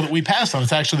is the barrel that we passed on.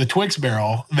 It's actually the Twix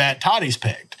barrel that Toddy's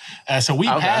picked. So we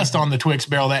passed on the Twix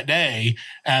barrel that day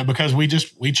because we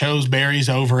chose berries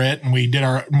over it, and we did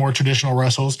our more traditional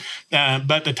Russells.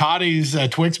 But the Toddy's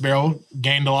Twix barrel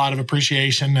gained a lot of appreciation.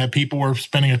 People were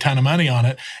spending a ton of money on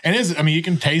it, and you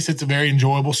can taste it's a very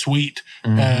enjoyable, sweet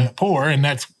pour, and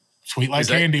that's sweet like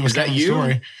candy. Was that the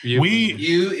story?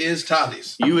 You is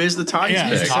Toddy's. You is the Toddy's. Yeah,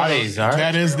 pick. Toddy's. All right.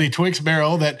 That is the Twix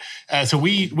barrel. That so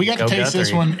we got to taste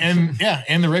this one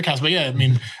in the Rick House. But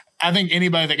I think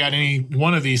anybody that got any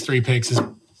one of these 3 picks has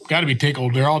got to be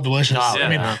tickled. They're all delicious.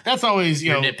 That's always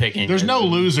You're nitpicking. There's no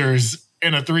losers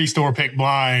in a 3-store pick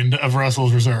blind of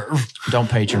Russell's Reserve. Don't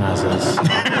patronize us.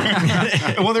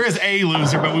 Well, there is a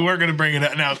loser, but we weren't going to bring it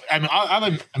up. Now,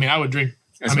 I would drink.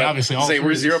 Obviously, all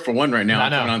we're 0 for 1 right now.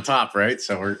 Coming on top, right?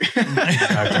 So we're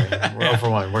okay. We're 0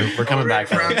 for 1. We're coming back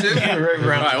for round 2. All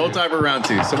right, we'll time for round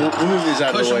 2. So we'll move these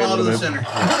out of the way. Push them all to the center.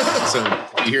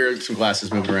 So you hear some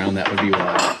glasses moving around. That would be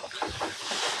why.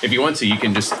 If you want to, you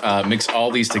can just mix all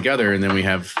these together, and then we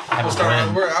have. I'm going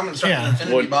to start an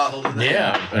infinity bottle. An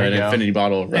infinity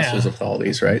bottle of Russell's with all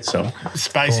these, right? So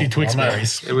spicy Twix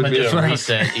berries. It would be a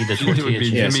reset. It would be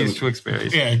Jimmy's Twix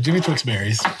berries. Yeah, Jimmy Twix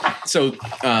berries. So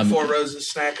 4 Roses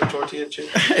snack and tortilla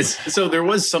chips. So there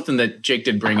was something that Jake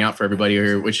did bring out for everybody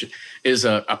here, which is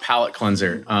a palate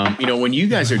cleanser. When you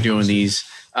guys are doing these,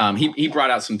 He brought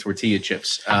out some tortilla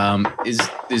chips.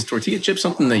 Is tortilla chips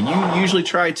something that you usually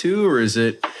try too, or is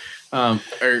it, or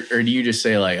do you just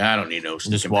say like, I don't need no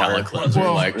stinking palate cleanser?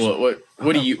 Well, like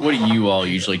what do you all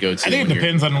usually go to? I think it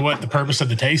depends on what the purpose of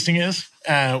the tasting is.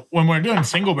 When we're doing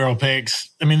single barrel picks,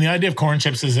 I mean, the idea of corn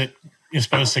chips is that it's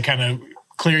supposed to kind of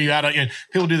clear you out. You know,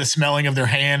 people do the smelling of their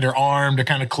hand or arm to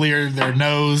kind of clear their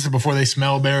nose before they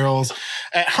smell barrels.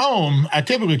 At home, I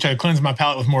typically try to cleanse my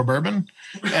palate with more bourbon.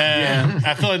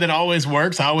 I feel like that always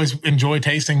works. I always enjoy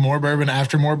tasting more bourbon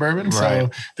after more bourbon. Right.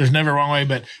 So there's never a wrong way.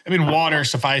 But I mean, water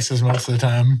suffices most of the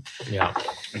time. Yeah.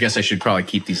 I guess I should probably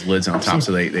keep these lids on top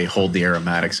so they hold the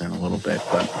aromatics in a little bit.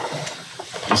 But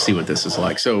let's see what this is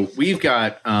like. So we've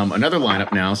got another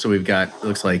lineup now. So we've got, it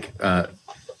looks like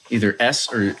either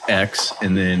S or X,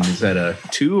 and then is that a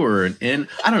 2 or an N?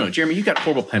 I don't know. Jeremy, you got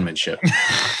horrible penmanship.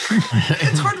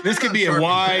 It's hard to This could be a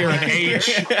Y or an H.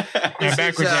 It's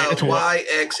backwards. It's Y,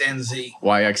 X, and Z.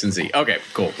 Y, X, and Z. Okay,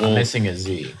 cool. I'm missing a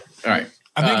Z. All right.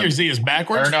 I think your Z is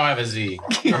backwards. Or no, I have a Z.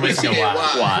 I'm missing a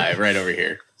Y. Y, right over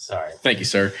here. Sorry. Thank you,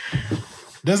 sir.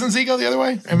 Doesn't Z go the other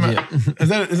way? Is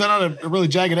that not a really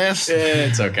jagged S?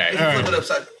 It's okay. Flip it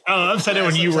upside. Oh, upside down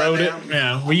when you wrote it. Down.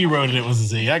 Yeah, when you wrote it was a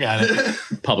Z. I got it.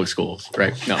 Public schools,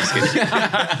 right? No, I'm just kidding.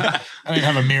 I didn't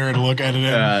have a mirror to look at it in.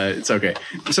 It's okay.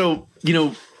 So,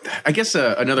 I guess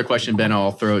another question, Ben,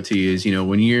 I'll throw it to you is,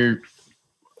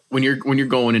 when you're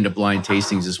going into blind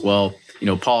tastings as well,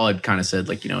 Paul had kind of said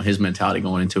like, his mentality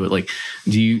going into it. Like,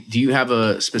 do you have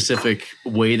a specific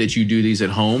way that you do these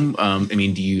at home? Do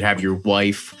you have your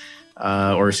wife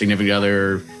or a significant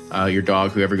other, your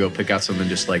dog, whoever, go pick out something,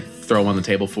 just like throw on the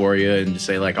table for you and just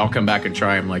say like, I'll come back and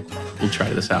try them. Like, we'll try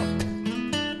this out.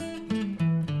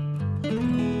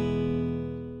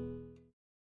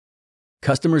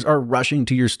 Customers are rushing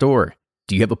to your store.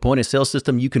 Do you have a point of sale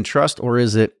system you can trust, or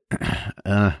is it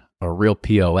a real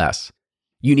POS?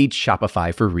 You need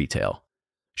Shopify for retail.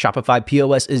 Shopify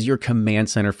POS is your command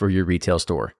center for your retail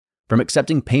store. From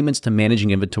accepting payments to managing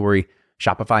inventory,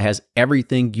 Shopify has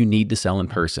everything you need to sell in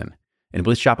person. And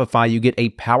with Shopify, you get a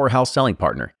powerhouse selling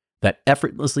partner that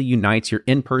effortlessly unites your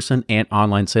in-person and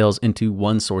online sales into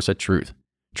one source of truth.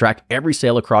 Track every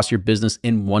sale across your business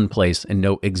in one place and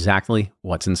know exactly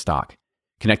what's in stock.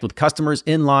 Connect with customers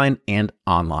in line and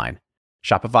online.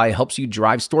 Shopify helps you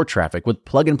drive store traffic with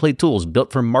plug-and-play tools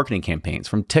built for marketing campaigns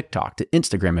from TikTok to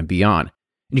Instagram and beyond.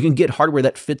 And you can get hardware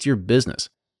that fits your business.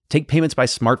 Take payments by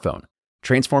smartphone,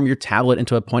 transform your tablet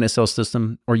into a point-of-sale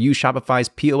system, or use Shopify's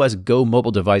POS Go mobile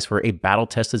device for a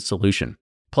battle-tested solution.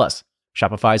 Plus,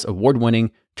 Shopify's award-winning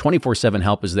 24/7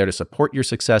 help is there to support your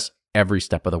success every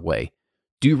step of the way.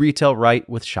 Do retail right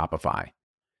with Shopify.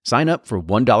 Sign up for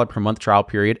 $1 per month trial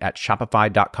period at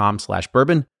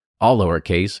shopify.com/bourbon, all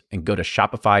lowercase, and go to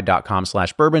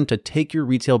shopify.com/bourbon to take your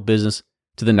retail business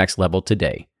to the next level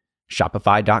today.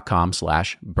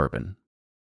 Shopify.com/bourbon.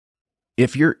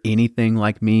 If you're anything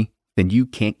like me, then you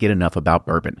can't get enough about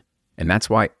bourbon. And that's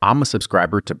why I'm a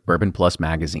subscriber to Bourbon Plus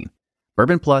magazine.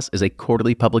 Bourbon Plus is a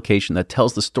quarterly publication that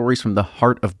tells the stories from the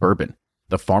heart of bourbon,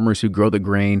 the farmers who grow the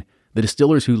grain, the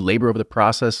distillers who labor over the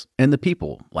process, and the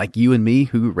people like you and me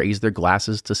who raise their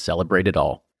glasses to celebrate it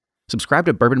all. Subscribe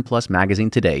to Bourbon Plus magazine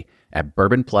today at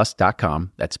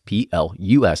bourbonplus.com, that's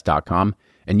PLUS.com,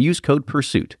 and use code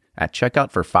PURSUIT at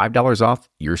checkout for $5 off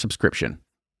your subscription.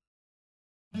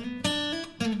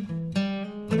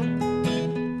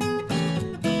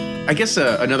 I guess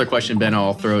another question, Ben,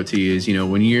 I'll throw it to you is,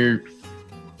 when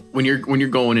you're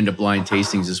going into blind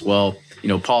tastings as well,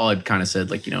 Paul had kind of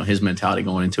said like, his mentality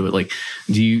going into it. Like,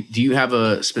 do you have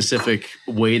a specific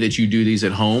way that you do these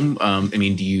at home? Do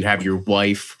you have your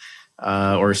wife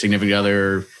or a significant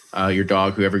other, your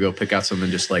dog, whoever, go pick out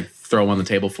something, just like throw on the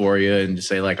table for you and just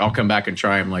say like, I'll come back and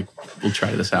try them. Like, we'll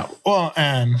try this out. Well,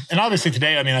 and obviously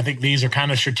today, I think these are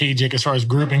kind of strategic as far as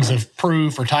groupings of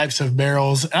proof or types of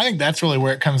barrels. And I think that's really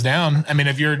where it comes down.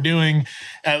 If you're doing,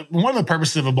 one of the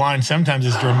purposes of a blind sometimes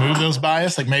is to remove those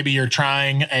bias. Like maybe you're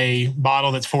trying a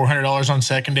bottle that's $400 on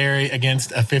secondary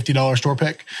against a $50 store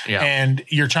pick. Yeah. And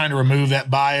you're trying to remove that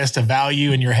bias to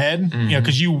value in your head,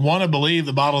 because you want to believe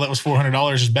the bottle that was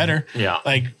 $400 is better. Yeah.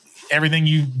 Like, everything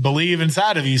you believe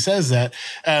inside of you says that.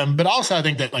 But also I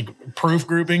think that like proof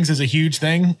groupings is a huge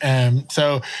thing.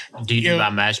 So do you do by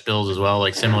mash bills as well?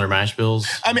 Like similar mash bills?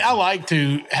 I like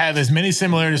to have as many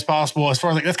similarities as possible as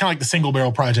far as like, that's kind of like the single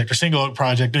barrel project or single oak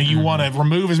project. And you want to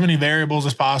remove as many variables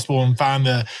as possible and find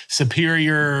the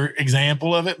superior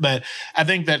example of it. But I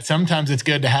think that sometimes it's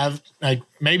good to have, like,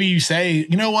 maybe you say,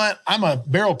 you know what, I'm a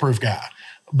barrel proof guy,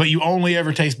 but you only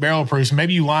ever taste barrel proofs.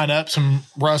 Maybe you line up some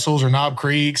Russells or Knob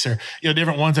Creeks or,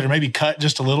 different ones that are maybe cut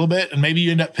just a little bit. And maybe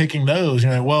you end up picking those.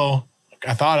 You're like, well,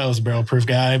 I thought I was a barrel proof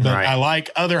guy, but Right. I like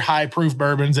other high proof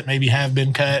bourbons that maybe have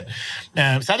been cut. So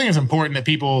I think it's important that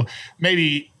people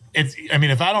maybe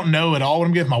if I don't know at all what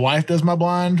I'm getting, if my wife does my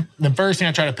blind, the first thing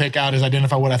I try to pick out is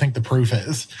identify what I think the proof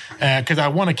is. Cause I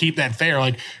want to keep that fair.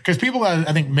 Like, cause people,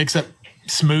 I think, mix up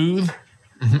smooth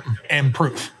and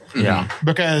proof. Yeah.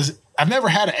 Because I've never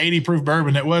had an 80 proof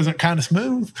bourbon that wasn't kind of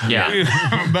smooth.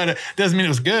 Yeah. But it doesn't mean it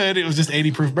was good. It was just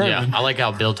 80 proof Yeah. bourbon. I like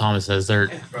how Bill Thomas says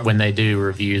when they do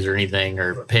reviews or anything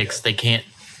or picks,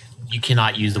 you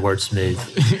cannot use the word smooth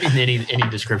in any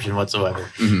description whatsoever.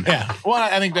 Yeah. Well,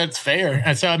 I think that's fair.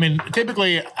 And so,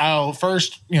 typically I'll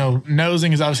first,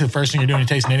 nosing is obviously the first thing you're doing, you're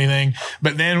tasting anything.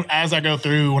 But then as I go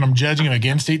through, when I'm judging them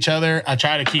against each other, I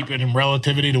try to keep it in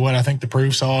relativity to what I think the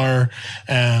proofs are.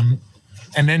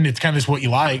 And then it's kind of just what you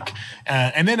like.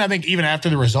 And then I think even after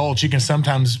the results, you can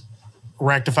sometimes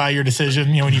rectify your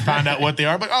decision, when you find out what they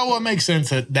are. But, it makes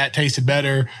sense that tasted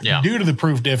better due to the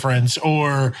proof difference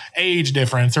or age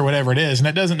difference or whatever it is. And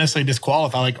that doesn't necessarily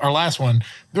disqualify. Like our last one,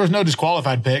 there was no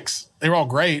disqualified picks. They were all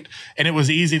great. And it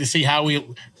was easy to see how we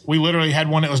literally had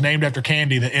one that was named after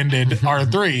candy that ended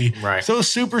R3. Right. So it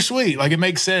was super sweet. Like, it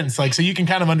makes sense. Like, so you can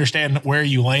kind of understand where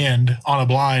you land on a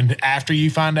blind after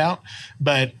you find out.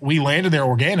 But we landed there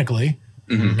organically.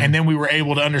 And then we were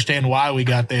able to understand why we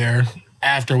got there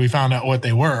after we found out what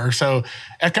they were. So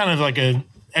that's kind of like it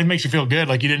makes you feel good.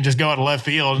 Like you didn't just go out of left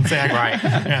field and say, Right.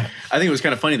 Yeah. I think it was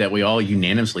kind of funny that we all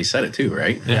unanimously said it too,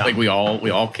 right? Yeah. Like we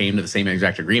all came to the same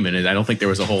exact agreement, and I don't think there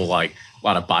was a whole lot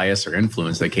of bias or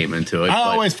influence that came into it. I but-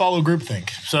 always follow groupthink.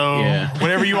 So Yeah.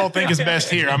 whatever you all think is best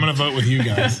here, I'm going to vote with you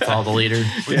guys. Follow the leader.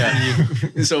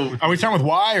 Yeah. So Are we starting with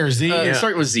Y or Z?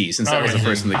 start with Z since that was the Okay.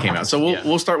 first one that came out. So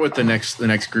we'll start with the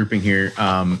next grouping here.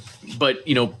 But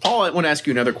Paul, I want to ask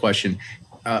you another question.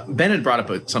 Ben had brought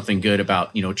up something good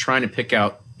about trying to pick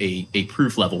out a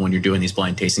proof level when you're doing these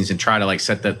blind tastings and try to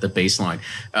set the baseline.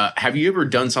 Have you ever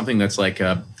done something that's like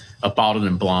a bottled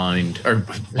and blind or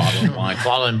bottled and blind?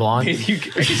 Bottled and blonde.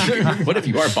 What if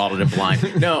you are bottled and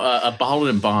blind? No, a bottled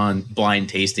and blind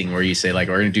tasting where you say we're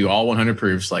going to do all 100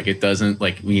 proofs. Like it doesn't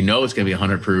it's going to be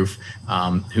 100 proof.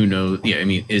 Who knows? Yeah,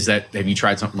 have you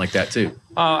tried something like that too?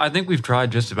 I think we've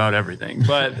tried just about everything,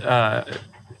 but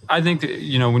I think that,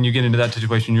 when you get into that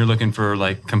situation, you're looking for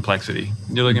complexity.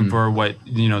 You're looking for what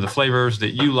the flavors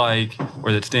that you like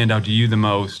or that stand out to you the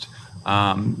most.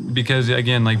 Because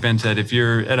again, like Ben said, if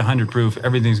you're at 100 proof,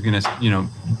 everything's gonna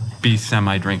be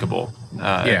semi-drinkable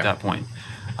at that point.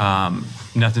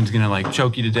 Nothing's gonna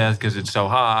choke you to death because it's so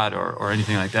hot or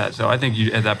anything like that. So I think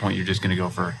at that point you're just gonna go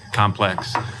for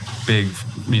complex, big,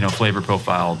 flavor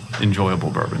profile, enjoyable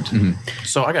bourbons.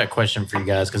 So I got a question for you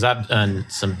guys because I've done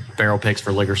some barrel picks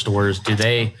for liquor stores.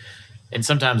 And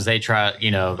sometimes they try,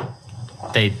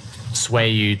 they sway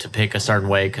you to pick a certain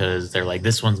way because they're like,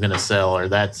 this one's going to sell or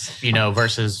that's,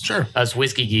 versus us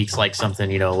whiskey geeks like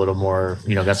something, a little more,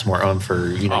 got some more oomph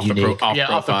for, Off the unique. off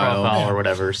off the profile. profile or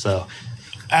whatever. So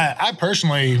I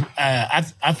personally,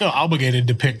 I feel obligated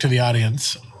to pick to the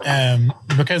audience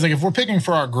because if we're picking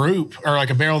for our group or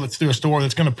a barrel that's through a store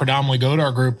that's going to predominantly go to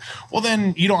our group, well,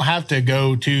 then you don't have to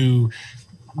go to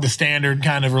the standard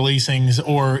kind of releasings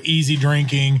or easy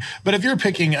drinking. But if you're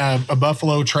picking a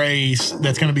Buffalo Trace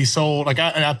that's going to be sold,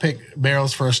 I pick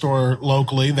barrels for a store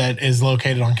locally that is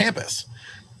located on campus.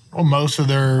 Well, most of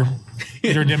their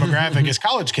demographic is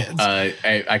college kids.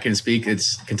 I can speak.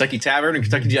 It's Kentucky Tavern and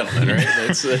Kentucky Gentleman, right?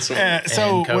 That's so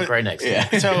and Coke right next to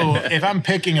it. So if I'm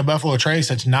picking a Buffalo Trace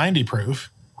that's 90 proof,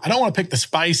 I don't want to pick the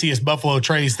spiciest Buffalo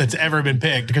Trace that's ever been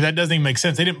picked because that doesn't even make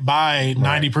sense. They didn't buy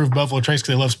 90 proof Buffalo Trace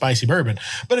because they love spicy bourbon.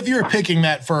 But if you're picking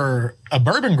that for a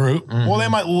bourbon group, well, they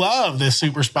might love this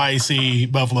super spicy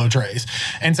Buffalo Trace.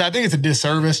 And so I think it's a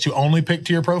disservice to only pick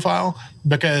to your profile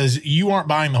because you aren't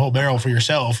buying the whole barrel for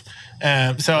yourself.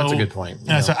 So That's a good point.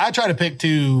 So I try to pick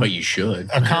to But you should.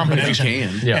 a combination.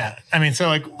 If you can. Yeah.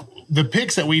 So the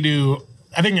picks that we do,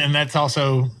 I think, and that's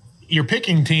also your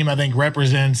picking team, I think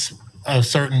represents a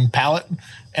certain palate.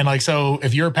 And so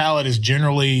if your palate is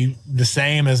generally the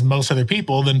same as most other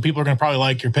people, then people are going to probably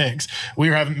like your picks. Me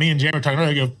and Jamie were talking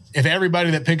earlier, if everybody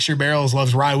that picks your barrels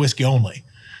loves rye whiskey only,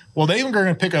 well, they're going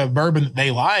to pick a bourbon that they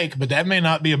like, but that may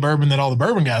not be a bourbon that all the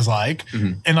bourbon guys like.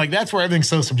 And that's where everything's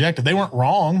so subjective. They weren't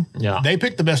wrong. Yeah. They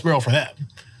picked the best barrel for them.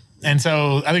 And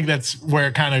so I think that's where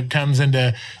it kind of comes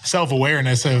into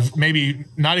self-awareness of maybe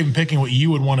not even picking what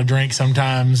you would want to drink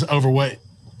sometimes over what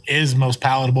is most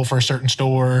palatable for a certain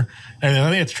store. And I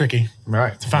think it's tricky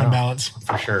Right. to find balance.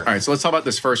 For sure. All right, so let's talk about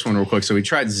this first one real quick. So we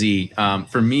tried Z.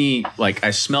 For me, like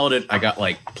I smelled it, I got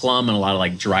like plum and a lot of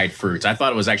like dried fruits. I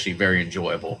thought it was actually very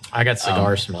enjoyable. I got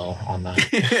cigar smell on that.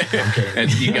 I'm kidding.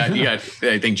 And you got.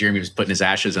 I think Jeremy was putting his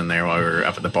ashes in there while we were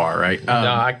up at the bar, right? No,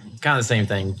 I kind of the same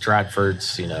thing. Dried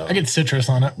fruits, I get citrus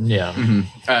on it. Yeah.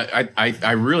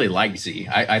 I really liked Z.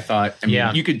 I thought, I mean,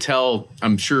 Yeah. you could tell,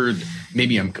 I'm sure,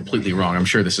 maybe I'm completely wrong. I'm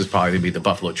sure this is probably going to be the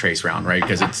Buffalo Trace round, right?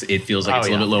 Because it feels like it's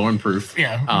a little bit lower in proof.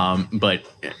 Yeah. But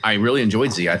I really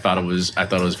enjoyed Z. I thought it was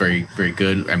very, very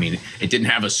good. I mean, it didn't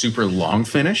have a super long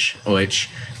finish, which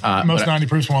Most 90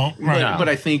 proofs won't. Right. but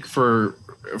I think for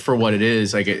what it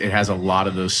is, like it has a lot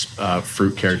of those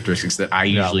fruit characteristics that I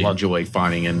usually enjoy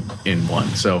finding in one.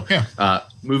 So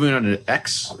moving on to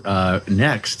X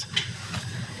next.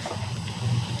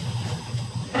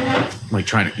 Like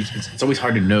trying to, it's always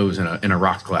hard to nose in a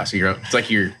rocks glass. It's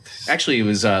like actually it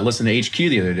was listening to HQ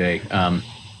the other day.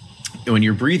 When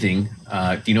you're breathing,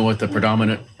 do you know what the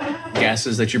predominant gas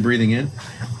is that you're breathing in?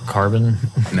 Carbon.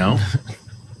 No,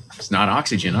 it's not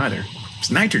oxygen either.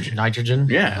 It's nitrogen. Nitrogen.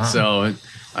 Yeah. So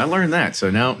I learned that. So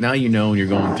now you know when you're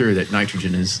going through that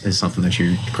nitrogen is something that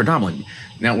you're predominantly.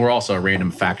 Now we're also a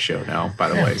random fact show now, by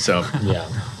the way. So Yeah.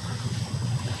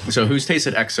 so who's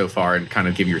tasted X so far, and kind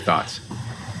of give your thoughts.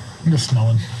 I'm just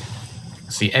smelling.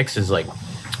 See, X is like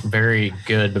very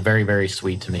good, but very, very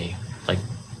sweet to me. Like,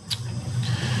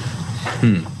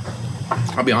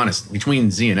 I'll be honest.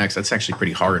 Between Z and X, that's actually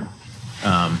pretty hard.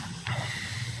 I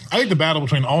think the battle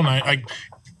between all night, like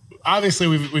obviously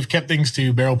we've kept things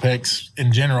to barrel picks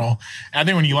in general. I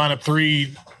think when you line up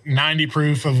 3 90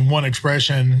 proof of one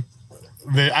expression,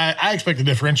 I expect the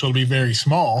differential to be very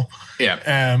small.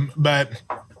 Yeah. But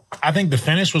I think the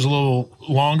finish was a little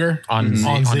longer on Z.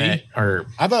 On Z. It, or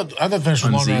I thought the finish was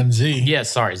On longer Z? on Z. yeah,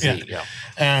 sorry, Z.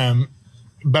 Yeah.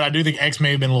 But I do think X may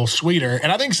have been a little sweeter.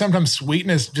 And I think sometimes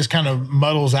sweetness just kind of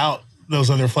muddles out those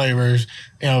other flavors.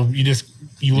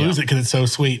 You lose it because it's so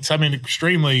sweet. So, I mean,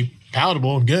 extremely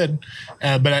palatable and good.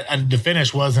 But the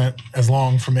finish wasn't as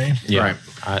long for me. Yeah.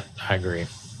 Right. I agree.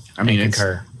 I mean, it's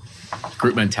concur.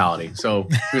 group mentality. So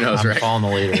who knows, I'm right?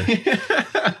 following the leader.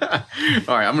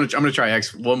 All right, I'm gonna try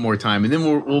X one more time, and then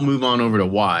we'll move on over to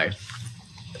Y,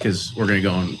 because we're gonna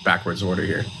go in backwards order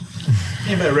here.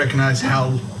 Anybody recognize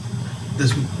how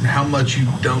much you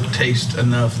don't taste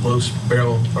enough low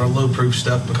barrel or low proof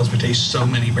stuff because we taste so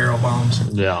many barrel bombs?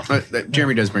 Yeah.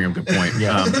 Jeremy does bring up a good point.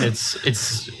 Yeah.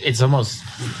 It's almost,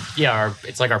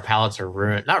 it's like our palates are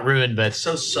ruined. Not ruined, but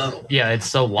So subtle. yeah, it's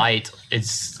so light. It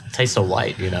tastes so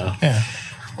light, Yeah.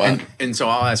 And so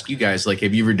I'll ask you guys, like,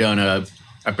 have you ever done a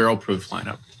barrel proof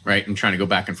lineup, right? And trying to go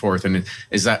back and forth, and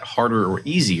is that harder or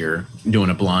easier doing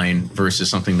a blind versus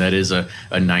something that is a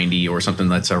 90 or something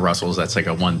that's a Russell's that's like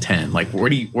a 110? Like, where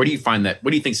do you find that? What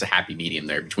do you think is the happy medium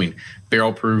there between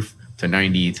barrel proof to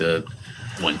 90 to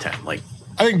 110? Like,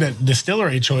 I think that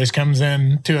distillery choice comes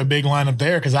in to a big lineup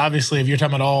there, because obviously if you're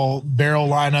talking about all barrel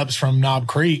lineups from Knob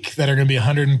Creek that are going to be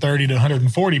 130 to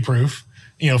 140 proof,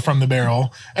 from the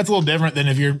barrel, that's a little different than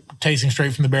if you're tasting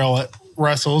straight from the barrel at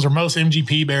Russell's or most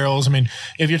MGP barrels. I mean,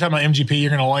 if you're talking about MGP, you're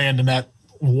going to land in that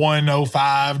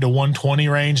 105 to 120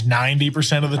 range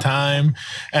 90% of the time.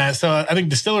 So I think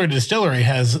distillery to distillery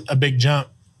has a big jump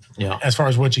as far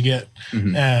as what you get.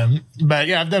 Mm-hmm. But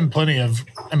yeah, I've done plenty of,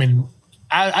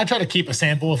 I try to keep a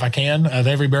sample if I can of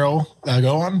every barrel that I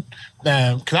go on,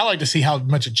 because I like to see how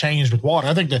much it changed with water.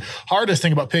 I think the hardest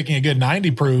thing about picking a good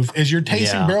 90 proof is you're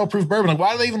tasting barrel proof bourbon. Like,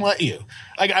 why do they even let you?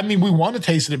 Like, we want to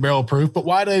taste it at barrel proof, but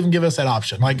why do they even give us that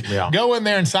option? Like, go in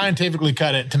there and scientifically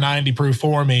cut it to 90 proof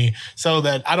for me so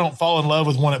that I don't fall in love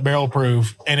with one at barrel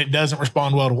proof and it doesn't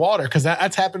respond well to water, because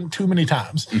that's happened too many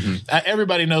times. Mm-hmm.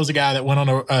 Everybody knows a guy that went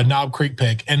on a Knob Creek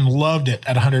pick and loved it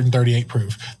at 138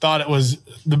 proof. Thought it was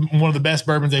one of the best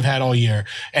bourbons they've had all year.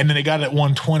 And then they got it at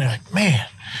 120. Like, man,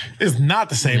 it's not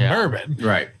the same bourbon.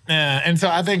 right. And so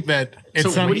I think that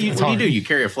it's so what do you do? You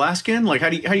carry a flask in? Like, how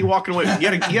do you walking away?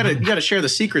 You gotta share the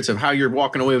secrets of how you're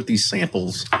walking away with these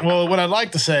samples. Well, what I'd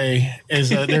like to say is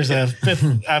there's a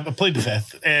fifth. I plead the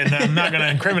fifth, and I'm not going to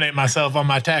incriminate myself on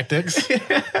my tactics.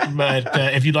 But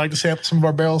if you'd like to sample some of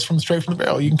our barrels straight from the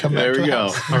barrel, you can come back. There to we the go.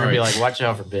 house. We're gonna be like, watch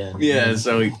out for Ben. Yeah,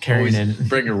 so we Carrying always in.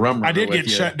 bring a rum. I did with get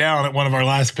you. shut down at one of our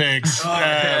last picks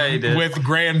you did. with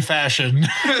grand fashion.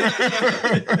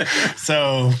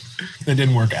 So it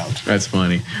didn't work out. That's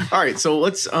funny. All right, so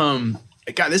let's God,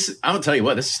 I'm gonna tell you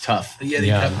what, this is tough.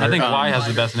 Yeah, I think Y has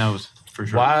the best nose for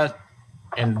sure.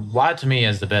 Y to me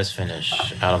has the best finish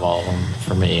out of all of them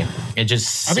for me. It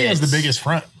just I think it has the sits. biggest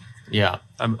front. Yeah.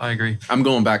 I agree. I'm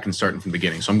going back and starting from the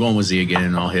beginning. So I'm going with Z again,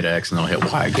 and I'll hit X, and I'll hit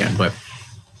Y again. But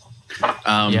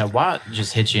Why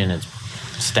just hit you and it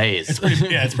stays?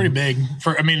 It's pretty big.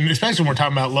 Especially when we're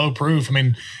talking about low proof. I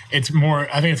mean, it's more.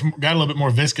 I think it's got a little bit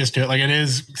more viscous to it. Like it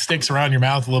sticks around your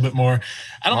mouth a little bit more.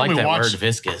 I don't like that word,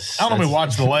 viscous. I don't normally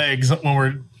watch the legs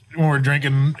when we're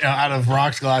drinking out of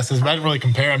rocks glasses, but I didn't really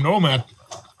compare them. Normally,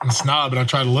 I'm a snob, and I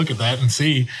try to look at that and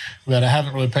see, but I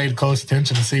haven't really paid close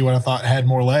attention to see what I thought had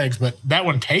more legs. But that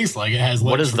one tastes like it has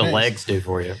legs. What does the legs do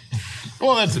for you?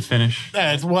 Well, that's the finish.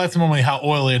 That's normally how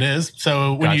oily it is.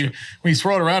 So when you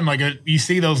swirl it around you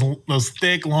see those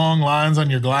thick, long lines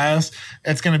on your glass.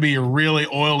 That's going to be a really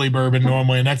oily bourbon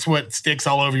normally, and that's what sticks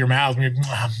all over your mouth. When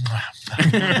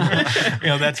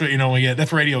that's what you normally get.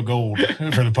 That's radio gold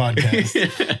for the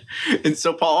podcast. And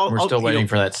so, Paul, we're still waiting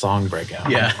for that song breakout.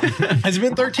 Yeah, has it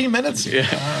been 13 minutes? Yeah,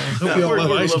 we're a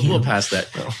little past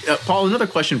that. Paul, another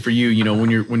question for you. When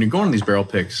you're going on these barrel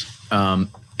picks.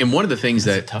 And one of the things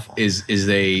that is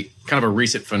a kind of a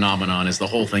recent phenomenon is the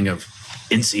whole thing of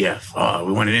NCF. Oh,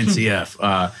 we want an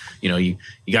NCF. You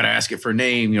got to ask it for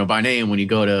name, by name when you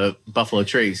go to Buffalo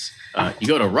Trace. You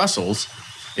go to Russell's,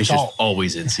 it's just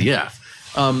always NCF.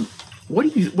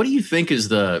 What do you think is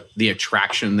the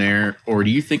attraction there, or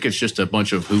do you think it's just a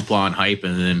bunch of hoopla and hype,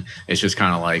 and then it's just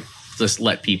kind of like just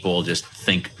let people just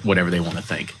think whatever they want to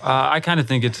think? I kind of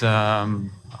think it's a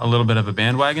little bit of a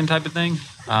bandwagon type of thing.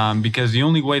 Because the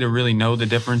only way to really know the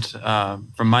difference,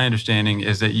 from my understanding,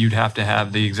 is that you'd have to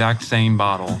have the exact same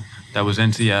bottle that was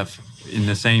NCF in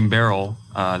the same barrel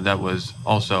that was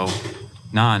also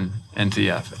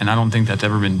non-NCF. And I don't think that's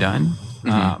ever been done.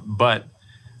 But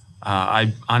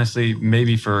I honestly,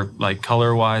 maybe for like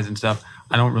color-wise and stuff,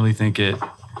 I don't really think it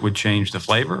would change the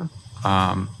flavor.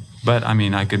 But I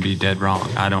mean, I could be dead wrong.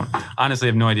 I don't honestly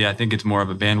have no idea. I think it's more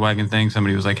of a bandwagon thing.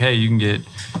 Somebody was like, hey, you can get,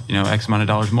 X amount of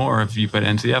dollars more if you put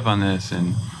NCF on this.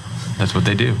 And that's what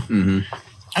they do. Mm-hmm.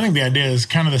 I think the idea is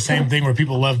kind of the same thing where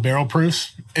people love barrel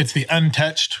proofs. It's the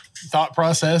untouched thought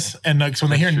process. And so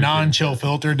when they hear non-chill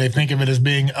filtered, they think of it as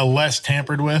being a less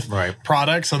tampered with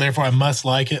product. So therefore, I must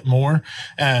like it more.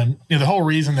 The whole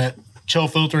reason that chill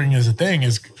filtering is a thing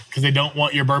is because they don't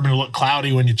want your bourbon to look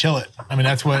cloudy when you chill it. I mean,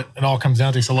 that's what it all comes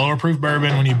down to. It's a lower proof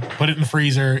bourbon. When you put it in the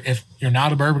freezer, if you're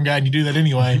not a bourbon guy and you do that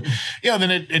anyway,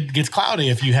 then it gets cloudy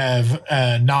if you have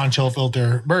non-chill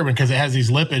filter bourbon because it has these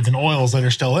lipids and oils that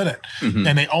are still in it. Mm-hmm.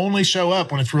 And they only show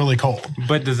up when it's really cold.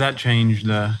 But does that change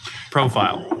the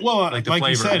profile? Well, like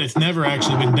you said, it's never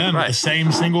actually been done with the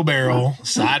same single barrel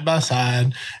side by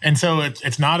side. And so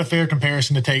it's not a fair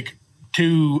comparison to take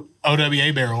two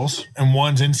OWA barrels and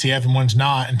one's NCF and one's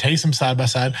not and taste them side by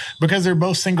side because they're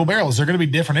both single barrels. They're going to be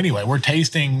different anyway. We're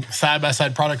tasting side by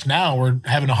side products now. We're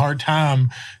having a hard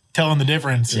time telling the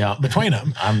difference between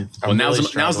them.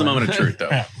 Now's the moment of truth, though.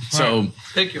 Yeah. So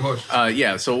pick your horse.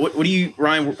 So what do you,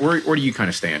 Ryan? Where do you kind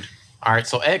of stand? All right.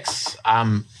 So X,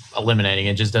 I'm eliminating.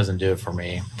 It just doesn't do it for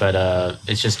me. But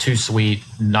it's just too sweet.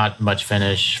 Not much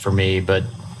finish for me. But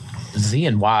Z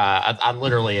and Y, I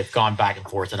literally have gone back and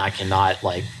forth, and I cannot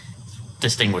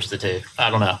distinguish the two. I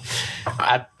don't know.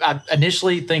 I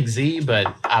initially think Z,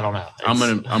 but I don't know.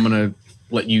 I'm gonna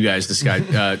let you guys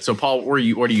decide. So Paul, where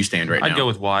do you stand right now? I'd go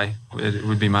with Y. It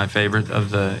would be my favorite of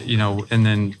the and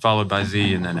then followed by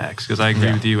Z and then X because I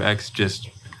agree with you. X just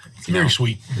very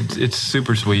sweet. It's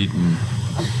super sweet and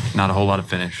not a whole lot of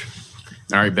finish.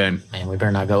 All right, Ben. Man, we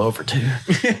better not go over 2.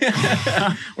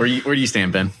 Where do you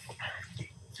stand, Ben?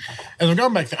 As we're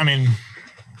going back,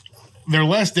 they're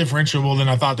less differentiable than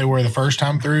I thought they were the first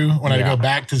time through when I go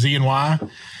back to Z and Y.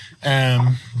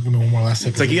 Give me one more last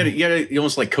second. It's like you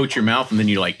almost like coat your mouth and then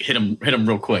you hit them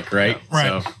real quick, right?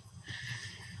 Right. So.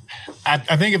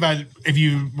 I think if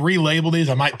you relabel these,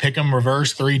 I might pick them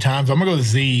reverse 3 times. I'm gonna go with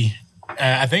Z.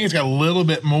 I think it's got a little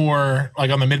bit more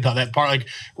on the mid palate. That part,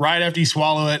 right after you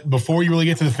swallow it, before you really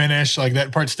get to the finish,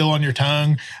 that part's still on your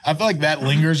tongue. I feel like that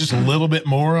lingers just a little bit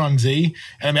more on Z.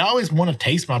 And I always want to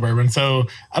taste my bourbon, so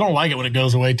I don't like it when it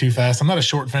goes away too fast. I'm not a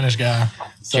short finish guy.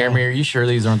 So. Jeremy, are you sure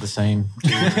these aren't the same?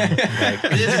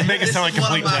 Just make it sound like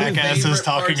complete jackasses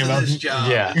talking about this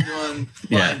job. Doing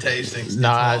blind tastings. No,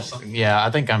 awesome. I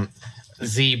think I'm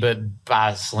Z, but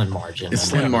by a slim margin. It's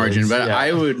slim margin, but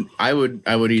I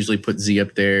would easily put Z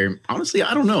up there. Honestly,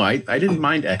 I don't know. I didn't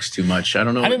mind X too much. I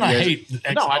don't know. I didn't hate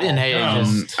X. No, I didn't hate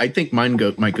it. I think mine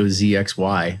might go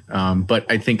ZXY. But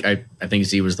I think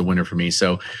Z was the winner for me.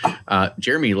 So,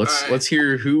 Jeremy, let's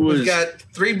hear who was. We've got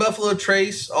 3 Buffalo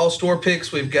Trace all store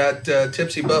picks. We've got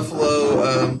Tipsy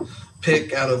Buffalo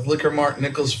pick out of Liquor Mart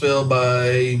Nicholsville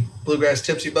by Bluegrass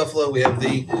Tipsy Buffalo. We have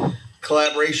the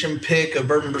collaboration pick of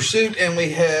Bourbon Pursuit, and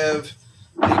we have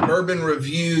the Bourbon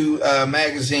Review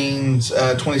magazine's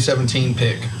 2017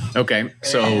 pick. Okay,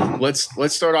 so let's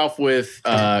start off with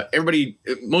everybody.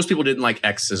 Most people didn't like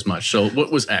X as much. So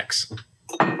what was X?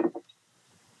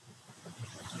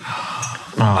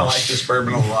 I like this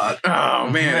bourbon a lot. Oh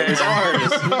man, it was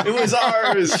ours. It was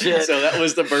ours. So that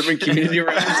was the Bourbon Community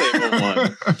Roundtable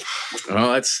one.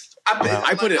 Well, that's.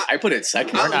 I put it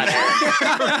second. We're not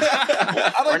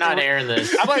airing. We're not airing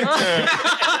this.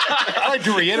 I like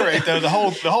to reiterate though the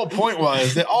whole point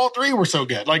was that all three were so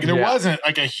good. Like there wasn't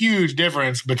like a huge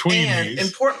difference between And these.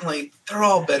 importantly, they're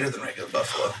all better than regular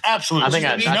Buffalo. Absolutely.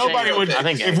 I think nobody would. I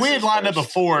think if we had X lined is up a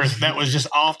fourth that was just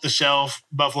off the shelf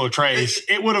Buffalo Trace,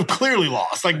 it would have clearly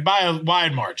lost, like by a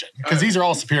wide margin, because these are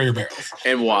all superior barrels.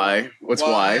 And why? What's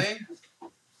why?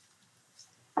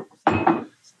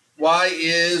 Why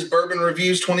is Bourbon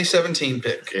Review's 2017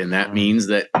 pick? And that means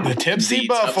that The Tipsy the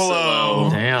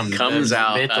Buffalo Damn, comes the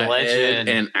out myth, the ahead legend.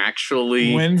 and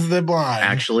actually wins the blind.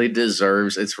 actually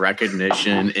deserves its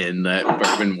recognition in that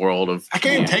bourbon world of. I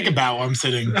can't even take a bow while I'm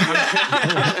sitting.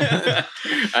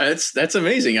 That's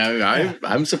amazing.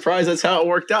 I'm surprised that's how it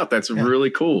worked out. That's really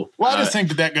cool. Well, I just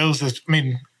think that goes to, I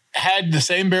mean, had the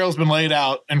same barrels been laid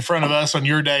out in front of us on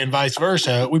your day and vice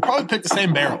versa, we probably picked the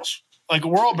same barrels. Like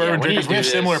we're all bourbon we need drinkers. to We do have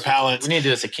this. similar palates. We need to do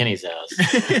this at Kenny's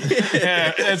house.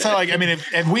 Yeah, and so like I mean,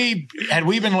 had we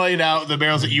been laid out the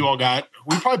barrels that you all got,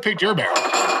 we probably picked your barrel.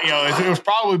 You know, it was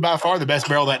probably by far the best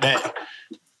barrel that day.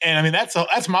 And I mean, that's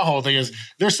my whole thing is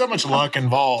there's so much luck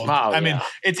involved. I mean,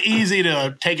 it's easy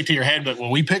to take it to your head, but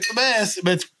well, we picked the best.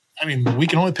 But we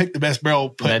can only pick the best barrel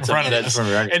put in front of us.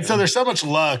 And so there's so much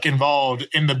luck involved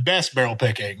in the best barrel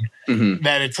picking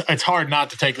that it's hard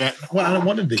not to take that. Well, I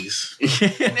wanted these.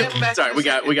 Sorry, we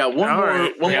got one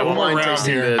more wine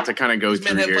tasting to kind of go Men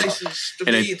through have here. places to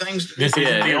And be, things to do. This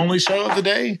isn't the only show of the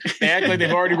day. They act like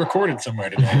they've already recorded somewhere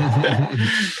today.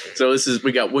 So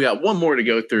we got one more to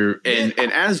go through, and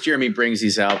as Jeremy brings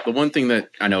these out, the one thing that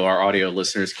I know our audio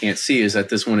listeners can't see is that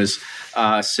this one is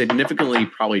significantly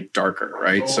probably darker,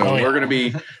 right? So we're gonna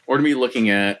be looking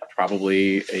at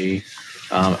probably a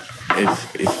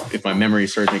if my memory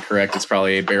serves me correct, it's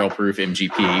probably a barrel proof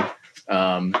MGP,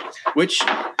 which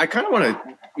I kind of want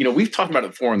to, we've talked about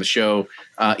it before on the show.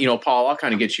 Paul, I'll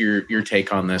kind of get your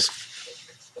take on this.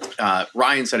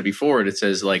 Ryan said it before. It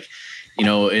says like,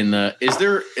 is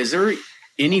there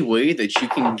any way that you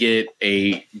can get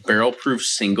a barrel proof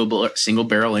single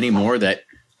barrel anymore that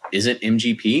isn't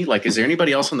MGP? Like, is there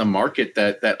anybody else on the market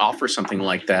that offers something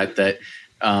like that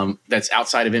that's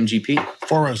outside of MGP?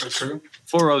 Four Roses.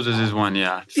 Four Roses is one,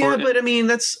 yeah. But I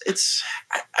mean,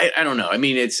 I don't know. I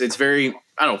mean, it's very,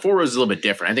 I don't know. Four Roses is a little bit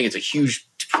different. I think it's a huge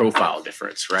profile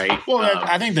difference, right? Well,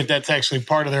 I think that's actually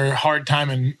part of their hard time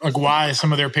and like why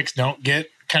some of their picks don't get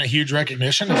kind of huge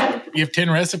recognition. You have 10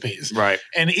 recipes. Right.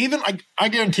 And even I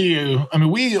guarantee you, I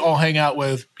mean, we all hang out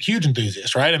with huge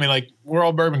enthusiasts, right? I mean, like we're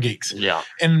all bourbon geeks. Yeah.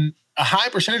 And a high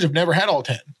percentage have never had all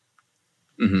 10.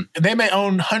 And they may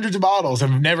own hundreds of bottles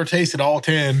and have never tasted all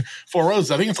 10 Four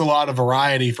Roses. I think it's a lot of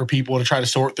variety for people to try to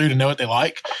sort through to know what they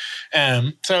like.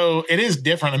 So it is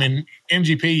different. I mean,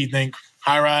 MGP, you think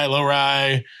high rye, low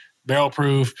rye, barrel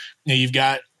proof. You've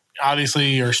got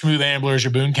obviously your smooth amblers,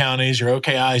 your Boone Counties, your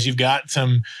OKIs. You've got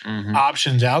some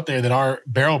options out there that are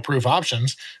barrel proof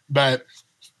options. But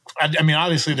I mean,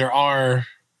 obviously there are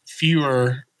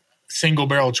fewer single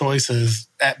barrel choices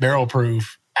at barrel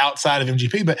proof outside of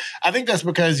MGP, but I think that's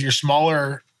because your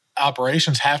smaller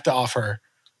operations have to offer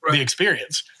the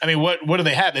experience. I mean, what do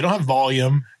they have? They don't have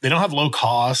volume. They don't have low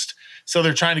cost. So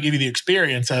they're trying to give you the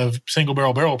experience of single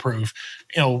barrel proof.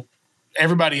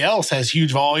 Everybody else has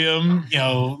huge volume,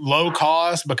 low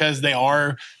cost because they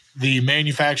are the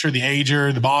manufacturer, the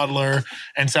ager, the bottler.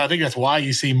 And so I think that's why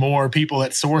you see more people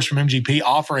that source from MGP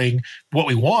offering what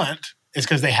we want is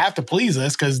because they have to please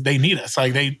us because they need us.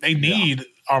 Like they need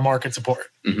our market support.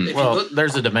 Well,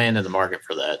 there's a demand in the market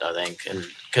for that, I think. And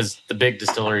because the big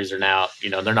distilleries are now,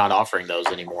 they're not offering those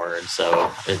anymore. And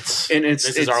so this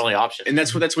is our only option. And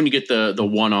that's when you get the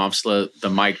one-offs,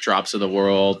 the mic drops of the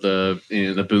world,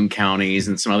 the Boone Counties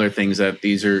and some other things that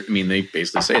these are, I mean, they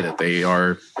basically say that they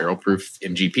are barrel proof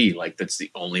MGP. Like that's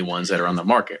the only ones that are on the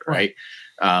market. Right.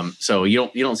 So you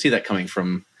don't see that coming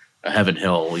from a Heaven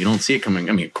Hill. You don't see it coming.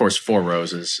 I mean, of course, Four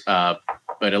Roses,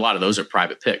 but a lot of those are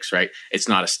private picks, right? It's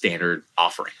not a standard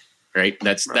offering, right?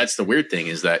 That's the weird thing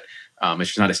is that it's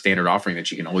just not a standard offering that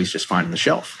you can always just find on the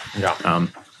shelf. Yeah.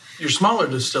 Your smaller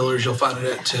distillers, you'll find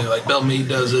it at too. Like Belle Meade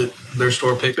does it. Their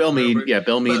store pick. Belle Meade is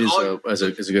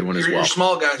a good one as well. Your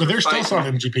small guys, but they're still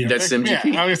selling MGP. That's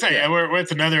MGP. Yeah, I was gonna say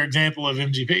it's another example of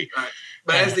MGP. Right.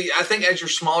 But I think as your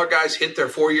smaller guys hit their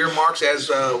 4-year marks, as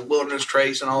Wilderness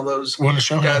Trace and all those Wilderness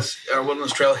Trail, guys,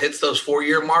 Wilderness Trail hits those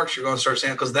 4-year marks, you're going to start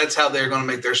seeing, because that's how they're going to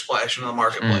make their splash in the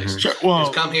marketplace. Sure. Well,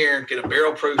 just come here and get a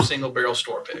barrel-proof single barrel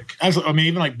store pick. I mean,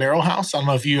 even like Barrel House. I don't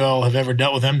know if you all have ever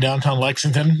dealt with them downtown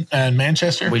Lexington and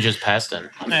Manchester. We just passed them.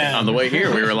 On the way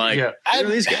here, we were like, who are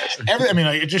these guys? I mean,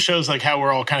 like, it just shows like how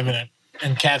we're all kind of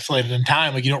encapsulated in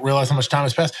time. Like, you don't realize how much time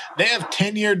has passed. They have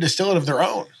 10-year distillate of their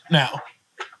own now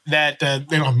that they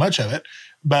don't have much of it,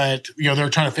 but they're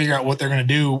trying to figure out what they're going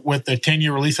to do with the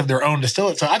 10-year release of their own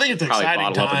distillate. So I think it's an Probably exciting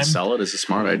bottle time. up and sell it is a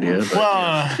smart idea. But,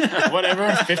 well,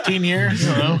 whatever, 15 years,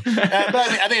 I don't know. But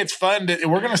I think it's fun.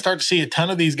 We're going to start to see a ton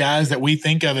of these guys that we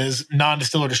think of as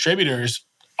non-distiller distributors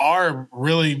are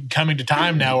really coming to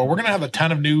time now, where we're going to have a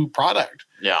ton of new product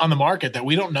on the market that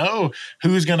we don't know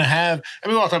who's going to have. I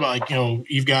mean, we all talk about, like,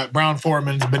 you've got Brown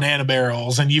Foreman's banana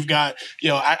barrels, and you've got,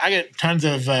 I get tons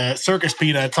of Circus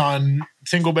Peanuts on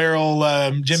single barrel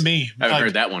Jim Beam. I haven't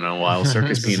heard that one in a while.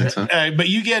 Circus Peanuts, huh? But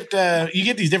you get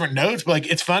these different notes, but like,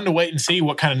 it's fun to wait and see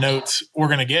what kind of notes we're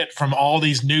going to get from all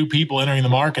these new people entering the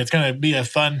market. It's going to be a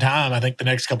fun time, I think, the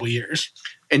next couple of years.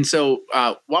 And so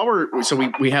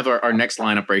we have our next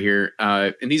lineup right here,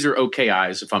 and these are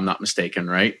OKIs, if I'm not mistaken,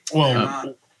 right?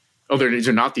 Well, these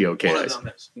are not the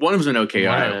OKIs. One of them's an OKI,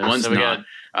 one's so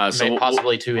not. So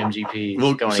possibly two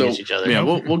MGPs going against each other. Yeah,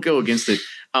 we'll go against it.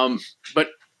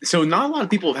 But so not a lot of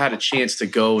people have had a chance to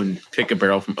go and pick a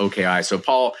barrel from OKI. So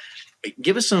Paul,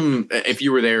 give us some, if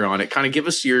you were there on it, kind of give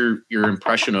us your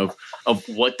impression of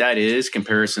what that is,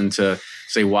 comparison to,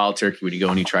 say, Wild Turkey when you go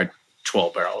and you tried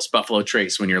 12 barrels, Buffalo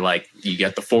Trace when you're like, you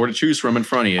get the 4 to choose from in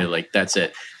front of you, like that's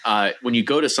it. When you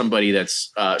go to somebody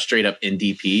that's straight up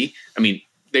NDP, I mean,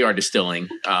 they are distilling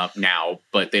now,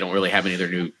 but they don't really have any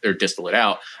of their distillate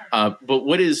out. But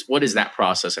what is that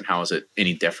process, and how is it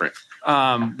any different?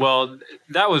 Well,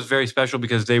 that was very special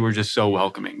because they were just so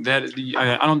welcoming. That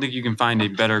I don't think you can find a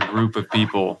better group of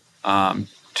people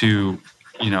to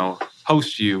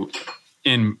host you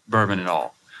in bourbon at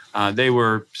all. They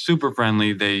were super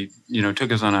friendly. They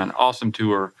took us on an awesome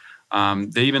tour.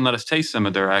 They even let us taste some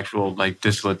of their actual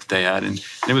distillate that they had, and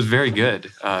it was very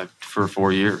good for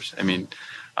 4 years. I mean,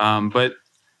 but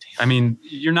I mean,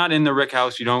 you're not in the rick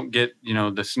house. You don't get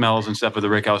the smells and stuff of the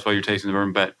rick house while you're tasting the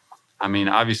bourbon. But I mean,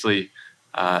 obviously,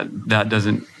 that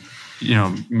doesn't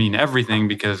mean everything,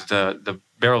 because the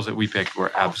barrels that we picked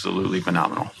were absolutely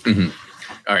phenomenal. Mm-hmm.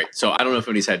 All right, so I don't know if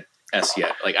anybody's had S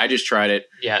yet. Like, I just tried it.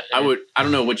 Yeah. I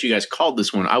don't know what you guys called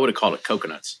this one. I would have called it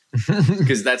coconuts,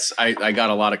 because I got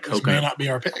a lot of coconut. This may not be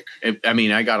our pick.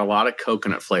 I got a lot of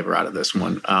coconut flavor out of this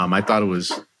one. I thought it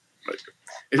was.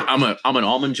 I'm an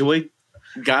Almond Joy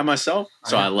guy myself,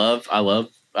 so I love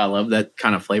that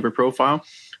kind of flavor profile.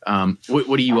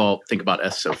 What do you all think about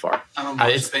S so far? I'm a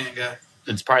Marks fan guy.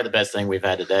 It's probably the best thing we've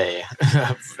had today.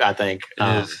 I think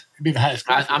it is. It'd be the highest.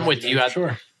 I'm with you.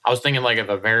 Sure. I was thinking of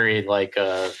a very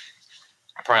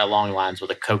probably along lines with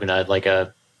a coconut, like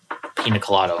a pina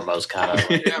colada almost kind of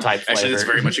type flavor. Actually, it's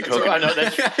very much a coconut. I know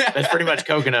that's pretty much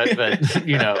coconut, but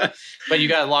but you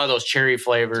got a lot of those cherry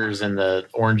flavors and the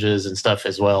oranges and stuff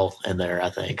as well in there, I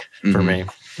think, for me.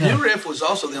 New Riff was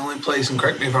also the only place, and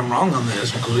correct me if I'm wrong on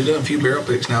this, because we've done a few barrel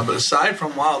picks now, but aside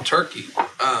from Wild Turkey,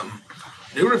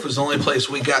 New Riff was the only place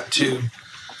we got to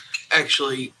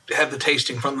actually have the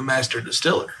tasting from the master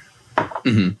distiller.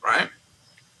 Mm-hmm. Right?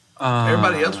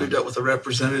 Everybody else we've dealt with a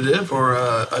representative or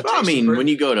a when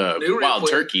you go to Wild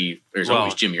Turkey, there's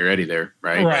always Jimmy or Eddie there,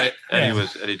 right? Right.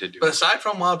 Eddie did do it. But aside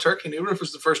from Wild Turkey, New Riff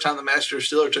was the first time the master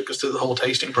distiller took us through the whole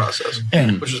tasting process,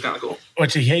 which was kind of cool.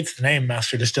 Which he hates the name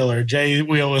master distiller. Jay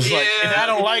Wheel was like, and I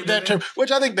don't like that term,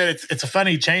 which I think that it's a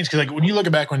funny change, because when you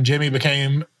look back when Jimmy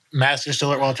became master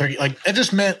distiller at Wild Turkey, it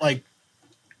just meant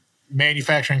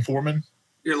manufacturing foreman.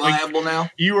 You're liable now.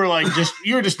 You were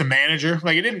you were just the manager.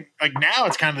 It didn't now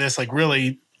it's kind of this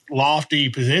really lofty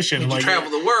position. You travel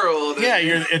the world. Yeah,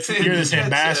 you're this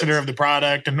ambassador of the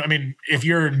product. And I mean, if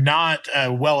you're not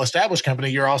a well-established company,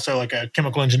 you're also like a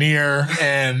chemical engineer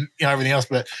and everything else.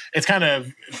 But it's kind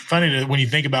of funny when you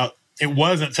think about it,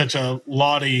 wasn't such a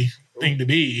laudie thing to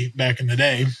be back in the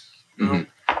day. Mm-hmm.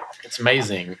 It's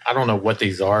amazing. I don't know what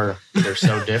these are. They're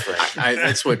so different.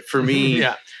 That's what for me.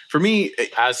 Yeah. For me,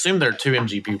 I assume they're two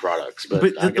MGP products, but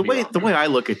the way I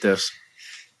look at this,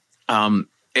 and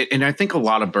I think a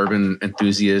lot of bourbon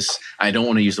enthusiasts, I don't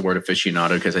want to use the word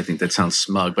aficionado because I think that sounds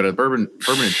smug, but a bourbon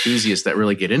enthusiasts that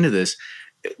really get into this,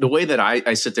 the way that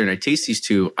I sit there and I taste these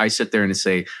two, I sit there and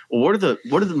say, well,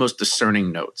 what are the most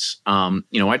discerning notes?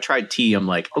 I tried tea. I'm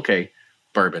like, okay,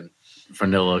 bourbon,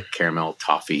 vanilla, caramel,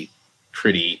 toffee,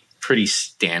 pretty pretty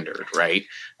standard, right?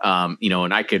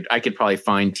 And I could probably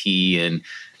find T in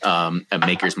a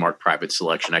Maker's Mark private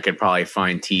selection. I could probably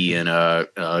find T in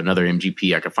another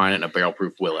MGP. I could find it in a barrel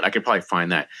proof Willet. I could probably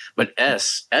find that. But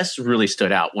S really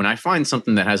stood out. When I find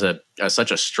something that has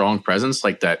such a strong presence,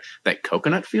 like that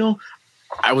coconut feel,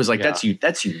 I was like, that's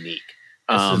unique.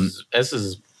 S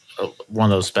is one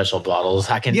of those special bottles.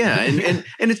 And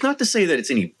it's not to say that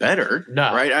it's any better,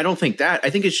 right? I don't think that.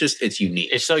 I think it's unique.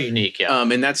 It's so unique, yeah.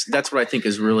 And that's what I think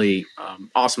is really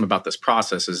awesome about this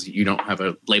process is you don't have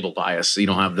a label bias. You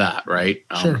don't have that, right?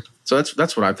 Sure. So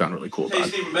that's what I found really cool about it.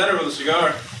 Tastes even better with a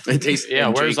cigar. It tastes,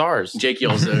 where's ours? Jake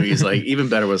yells at me, he's like, even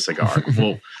better with a cigar.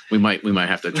 Well, we might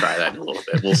have to try that in a little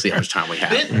bit. We'll see how much time we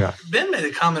have. Ben made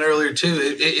a comment earlier too.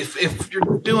 If you're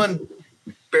doing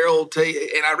barrel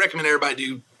and I recommend everybody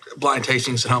do blind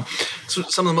tastings at home. So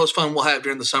some of the most fun we'll have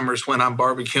during the summer is when I'm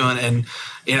barbecuing and,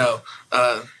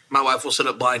 my wife will set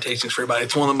up blind tastings for everybody.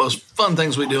 It's one of the most fun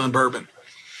things we do in bourbon.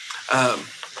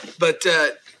 But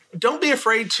don't be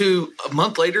afraid to, a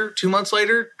month later, 2 months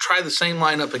later, try the same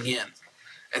lineup again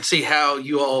and see how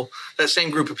that same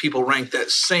group of people rank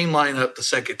that same lineup the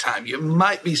second time. You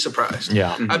might be surprised.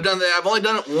 Yeah. Mm-hmm. I've done that. I've only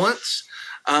done it once.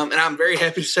 And I'm very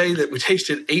happy to say that we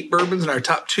tasted 8 bourbons and our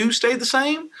top 2 stayed the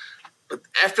same. But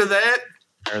after that,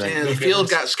 the field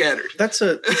got scattered.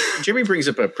 Jimmy brings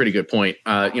up a pretty good point.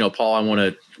 Paul, I want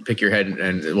to pick your head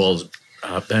and as well as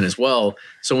Ben as well.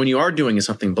 So when you are doing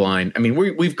something blind, I mean,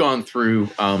 we've gone through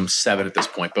 7 at this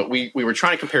point, but we were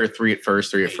trying to compare 3 at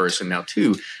first, and now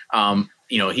 2.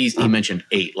 He mentioned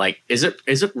 8. Like, is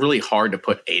it really hard to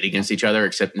put 8 against each other?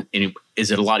 Except,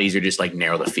 is it a lot easier to just like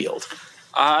narrow the field?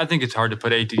 I think it's hard to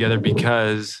put 8 together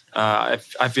because I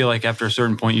feel like after a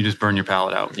certain point, you just burn your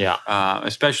palate out. Yeah.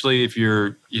 Especially if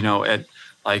you're, at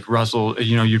like Russell,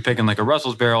 you're picking like a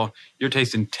Russell's barrel, you're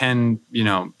tasting 10,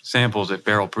 samples at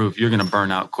barrel proof, you're going to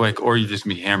burn out quick or you're just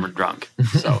going to be hammered drunk.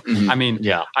 So,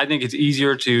 I think it's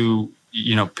easier to,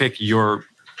 pick your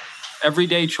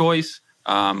everyday choice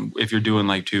if you're doing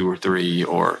like 2 or 3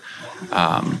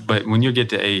 but when you get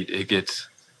to 8, it gets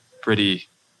pretty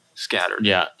scattered.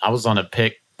 Yeah, I was on a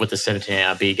pick with the 17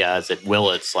 IB guys at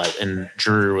Willets, and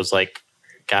Drew was like,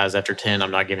 "Guys, after 10, I'm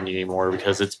not giving you any more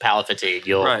because it's palate fatigue.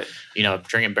 You'll,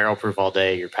 drinking barrel proof all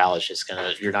day, your palate's just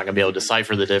you're not gonna be able to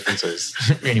decipher the differences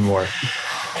anymore."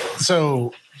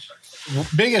 So,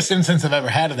 biggest instance I've ever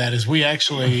had of that is we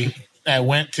actually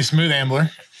went to Smooth Ambler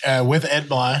with Ed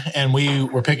Bly, and we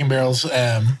were picking barrels.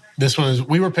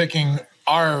 We were picking.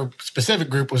 Our specific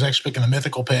group was actually picking the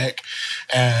mythical pick.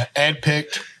 Ed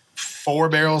picked 4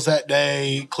 barrels that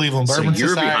day. Cleveland Bourbon Society. So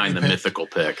you're behind the mythical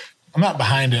pick. I'm not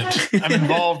behind it. I'm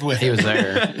involved with it. He was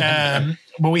there.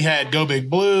 But we had Go Big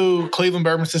Blue, Cleveland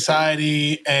Bourbon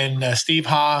Society, and Steve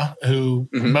Ha, who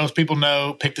most people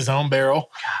know, picked his own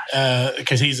barrel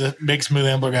because he's a big Smooth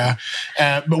Ambler guy.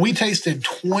 But we tasted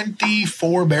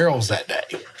 24 barrels that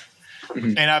day.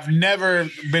 Mm-hmm. And I've never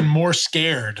been more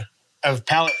scared of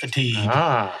palate fatigue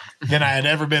than I had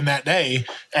ever been that day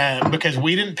because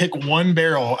we didn't pick one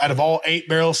barrel out of all 8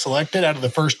 barrels selected out of the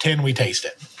first 10 we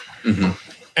tasted. Mm-hmm.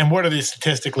 And what are the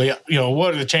statistically,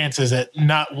 what are the chances that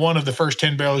not one of the first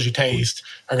 10 barrels you taste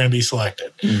are going to be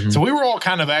selected? Mm-hmm. So we were all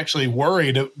kind of actually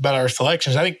worried about our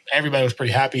selections. I think everybody was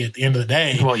pretty happy at the end of the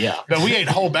day. Well, yeah. But we ate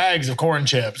whole bags of corn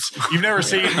chips. You've never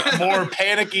seen more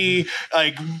panicky,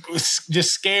 like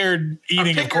just scared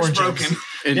eating of corn chips.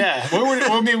 Yeah.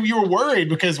 You were worried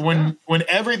because when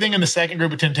everything in the second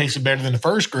group of 10 tasted better than the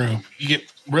first group, you get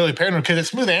really paranoid because at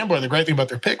Smooth Ambler, the great thing about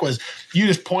their pick was you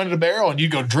just pointed a barrel and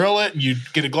you'd go drill it and you'd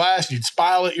get a glass and you'd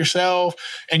spile it yourself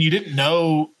and you didn't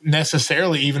know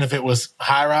necessarily even if it was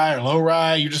high rye or low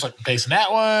rye. You're just like, I'm tasting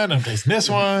that one, I'm tasting this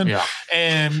one. Yeah.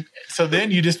 And so then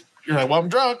you're like, well, I'm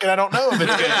drunk and I don't know if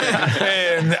it's good.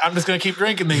 And I'm just going to keep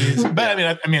drinking these. But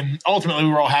I mean, ultimately we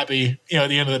were all happy, at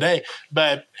the end of the day.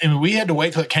 But we had to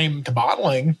wait till it came to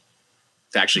bottling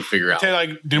to actually figure out.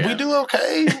 Did we do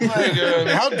okay?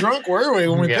 How drunk were we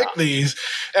when we picked these?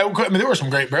 I mean, there were some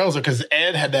great barrels because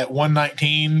Ed had that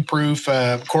 119 proof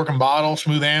cork and bottle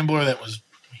Smooth Ambler that was,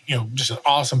 just an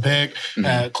awesome pick.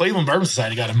 Mm-hmm. Cleveland Bourbon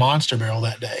Society got a monster barrel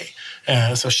that day.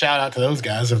 So shout out to those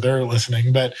guys if they're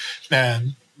listening. But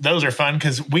those are fun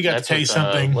because we got to taste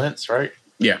something. Lentz, right?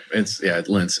 Yeah, it's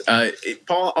Lentz.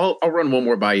 Paul, I'll run one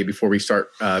more by you before we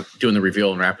start doing the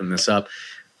reveal and wrapping this up.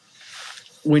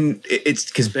 When it's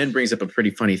because Ben brings up a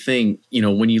pretty funny thing,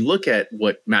 when you look at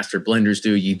what master blenders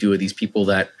do, you do these people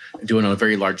that do it on a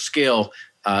very large scale.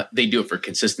 They do it for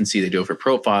consistency. They do it for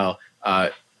profile.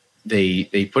 They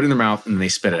put it in their mouth and they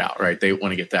spit it out, right? They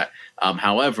want to get that.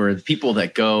 However, the people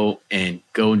that go and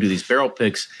do these barrel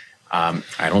picks,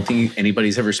 I don't think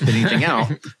anybody's ever spit anything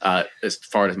out, as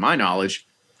far as my knowledge.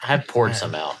 I have poured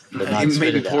some out, but not Maybe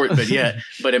spit it poured, out.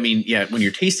 but I mean, when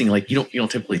you're tasting, like you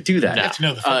don't typically do that. No. Get to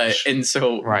know the finish. And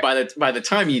so Right. by the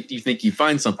time you think you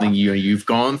find something, you've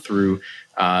gone through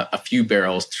a few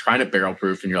barrels, trying to barrel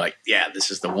proof, and you're like, yeah, this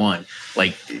is the one.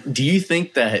 Like, do you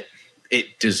think that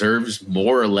it deserves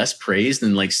more or less praise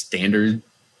than like standard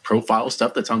profile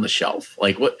stuff that's on the shelf?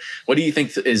 Like, what do you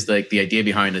think is like the idea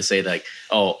behind to say like,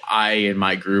 oh, I and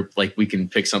my group, like we can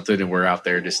pick something and we're out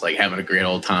there just like having a great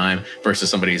old time, versus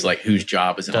somebody's like whose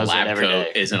job is in a Does it lab every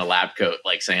coat, day. is in a lab coat,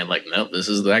 like saying like, no, this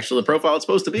is actually the profile it's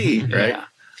supposed to be, right? Yeah.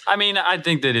 I mean, I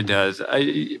think that it does,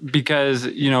 because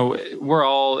we're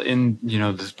all in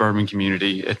this bourbon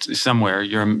community. It's somewhere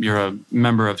you're a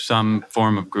member of some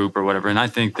form of group or whatever, and I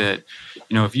think that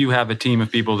if you have a team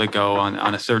of people that go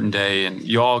on a certain day and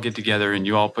you all get together and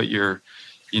you all put your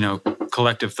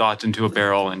collective thoughts into a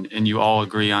barrel and you all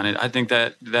agree on it, I think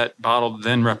that bottle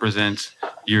then represents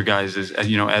your guys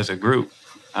as a group.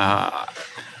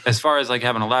 As far as like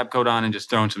having a lab coat on and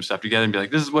just throwing some stuff together and be like,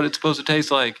 this is what it's supposed to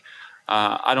taste like.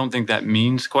 I don't think that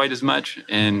means quite as much.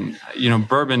 And,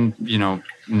 bourbon,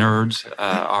 nerds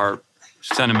are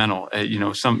sentimental.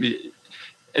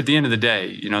 At the end of the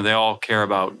day, they all care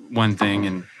about one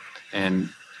thing and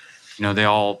they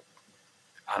all,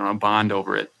 bond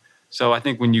over it. So I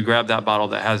think when you grab that bottle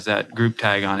that has that group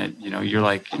tag on it, you're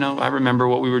like, I remember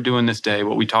what we were doing this day,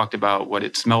 what we talked about, what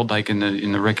it smelled like in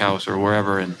the Rick House or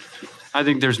wherever. And I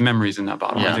think there's memories in that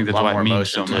bottle. Yeah, I think a that's lot why more it means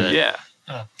so emotion to much. it.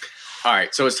 Yeah. All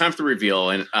right, so it's time for the reveal,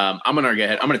 and I'm gonna go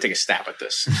ahead. I'm gonna take a stab at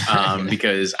this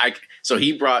because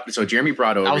Jeremy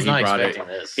brought over. I was not brought expecting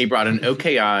this. He brought an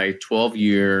OKI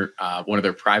 12-year, one of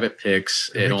their private picks.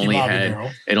 It Ricky only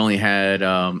Bobby had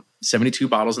barrel. 72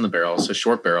 bottles in the barrel, so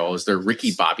short barrel is their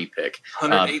Ricky Bobby pick.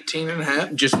 118 and a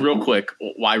half. Just real quick,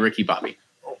 why Ricky Bobby?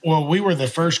 Well, we were the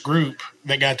first group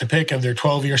that got to pick of their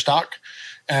 12-year stock.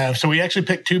 So we actually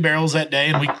picked 2 barrels that day,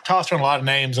 and we tossed around a lot of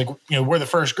names. Like, we're the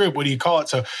first group. What do you call it?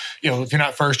 So, if you're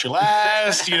not first, you're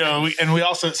last. And we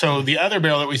also, so the other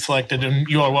barrel that we selected, and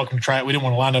you all are welcome to try it. We didn't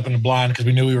want to line up in the blind because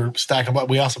we knew we were stacking, but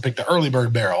we also picked the early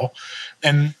bird barrel,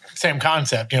 and same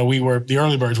concept. We were the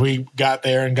early birds. We got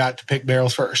there and got to pick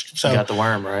barrels first. So You got the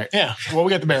worm, right? yeah, well, we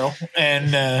got the barrel,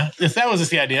 and if that was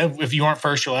just the idea, if you weren't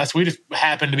first or last, we just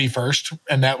happened to be first,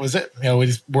 and that was it. We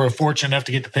just were fortunate enough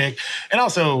to get to pick, and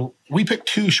also we picked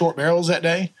 2 short barrels that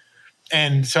day,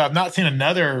 and so I've not seen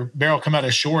another barrel come out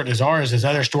as short as ours as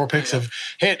other store picks have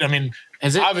hit. I mean,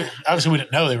 Is it? obviously we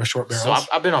didn't know they were short barrels.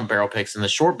 So I've been on barrel picks, and the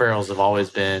short barrels have always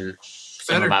been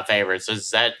some Better. of my favorites.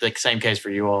 Is that the same case for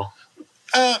you all?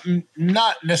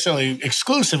 Not necessarily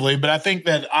exclusively, but I think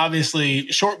that obviously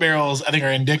short barrels, I think, are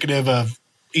indicative of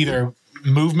either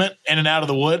movement in and out of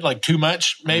the wood, like too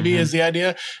much maybe is the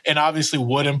idea. And obviously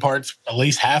wood imparts at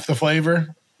least half the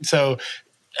flavor. So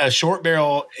a short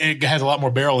barrel, it has a lot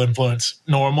more barrel influence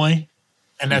normally.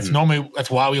 And that's that's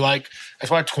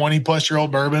why 20 plus year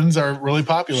old bourbons are really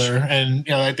popular. And,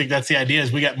 I think that's the idea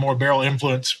is we got more barrel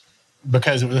influence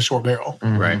because it was a short barrel.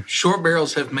 Right. Short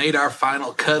barrels have made our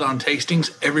final cut on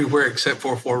tastings everywhere except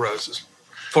for Four Roses.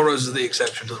 Four Roses is the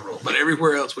exception to the rule, but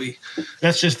everywhere else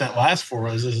That's just that last Four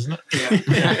Roses, isn't it?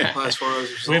 last Four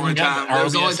Roses was We the only haven't gotten- time. That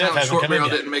was the only RBSF time a hasn't short come in barrel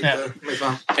yet. didn't make Yeah. the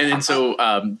final. And then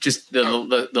so just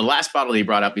the last bottle he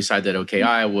brought out beside that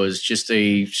OKI was just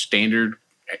a standard.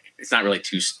 It's not really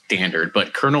too standard,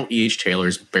 but Colonel E.H.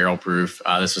 Taylor's barrel proof.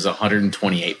 This was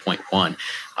 128.1.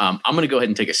 I'm going to go ahead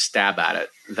and take a stab at it.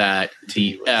 That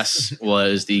the S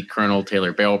was the Colonel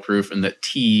Taylor barrel proof, and the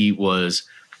T was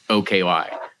OKI.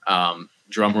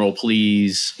 Drum roll,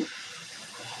 please.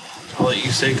 I'll let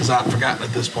you say because I've forgotten at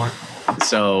this point.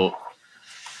 So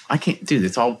I can't, dude.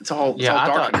 It's all I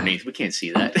dark thought- underneath. We can't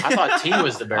see that. I thought T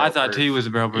was the barrel. I thought proof. T was a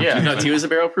barrel proof. Yeah. You know, T was the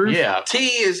barrel proof. Yeah. T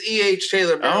is E.H.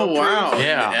 Taylor barrel Oh wow. proof.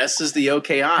 Yeah. And S is the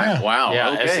OKI. Wow.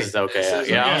 Yeah, Okay. this is okay. This is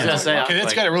Yeah, I was okay. gonna say. Okay, it's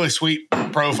like, got a really sweet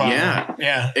profile. Yeah.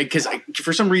 Yeah. Because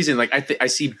for some reason, like I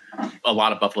see a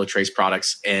lot of Buffalo Trace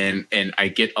products, and I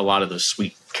get a lot of those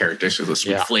sweet characteristics, those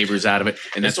sweet Yeah. flavors out of it,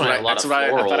 and This that's one what had a lot I of thought I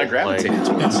floral, gravitated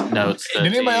towards. notes. Did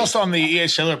anybody else on the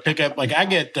E.H. Taylor pick up? Like, I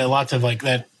get lots of like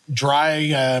that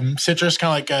dry citrus, kind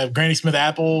of like a Granny Smith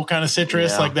apple kind of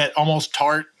citrus, Yeah. like that almost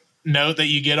tart note that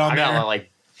you get on I there. got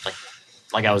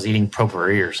like I was eating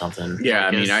potpourri or something. Yeah,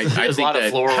 Like, I mean, I there's a think lot that-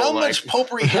 of floral. How like, much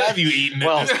potpourri have you eaten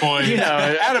Well, at this point?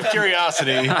 Out of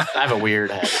curiosity. I have a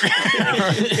weird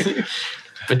habit.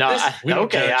 But no, we don't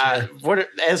okay. judge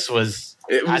S was.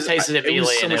 It I was- tasted it it was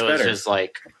immediately, so and much it was better. just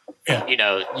like Yeah. You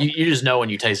know, you just know when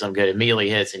you taste something good, it immediately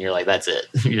hits, and you're like, that's it.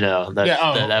 You know,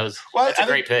 that's a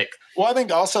great pick. Well, I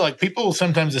think also like people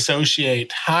sometimes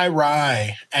associate high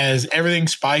rye as everything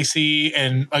spicy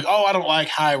and like, oh, I don't like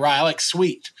high rye, I like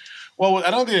sweet. Well,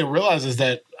 I don't think they realize is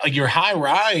that your high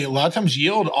rye a lot of times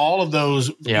yield all of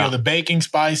those, the baking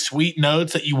spice, sweet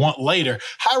notes that you want later.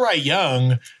 High rye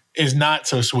young is not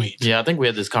so sweet. Yeah, I think we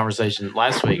had this conversation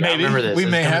last week. Maybe. I remember this. We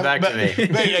may have. Back to me.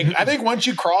 But I think once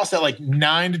you cross that like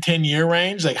 9 to 10 year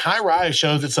range, like high rye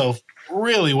shows itself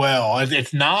really well.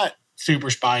 It's not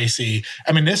super spicy.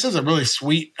 I mean, this is a really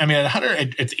sweet. I mean, at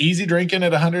 100, it's easy drinking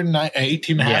at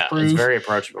 18.5 proof. It's very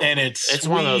approachable, and it's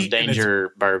one of those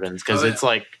danger bourbons because it's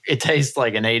like it tastes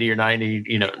like an 80 or 90.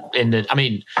 You know, I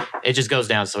mean, it just goes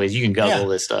down so easy. You can guzzle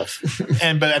this stuff.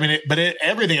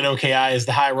 Everything at OKI is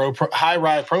the high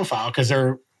rye profile because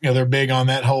they're big on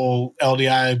that whole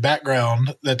LDI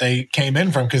background that they came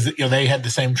in from because they had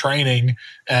the same training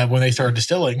when they started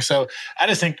distilling. So I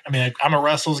just think, I mean, I'm a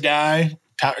Russell's guy.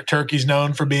 Turkey's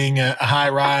known for being a high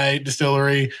rye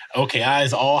distillery. OKI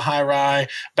is all high rye.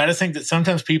 But I just think that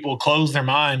sometimes people close their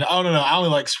mind. Oh, no, I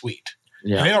only like sweet.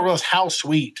 Yeah. And they don't realize how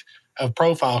sweet of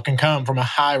profile can come from a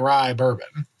high rye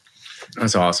bourbon.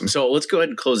 That's awesome. So let's go ahead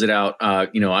and close it out.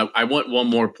 I want one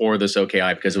more pour of this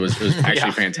OKI because it was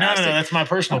actually fantastic. No, that's my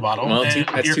personal bottle. Well, that's too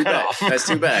bad. That's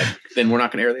too bad. Then we're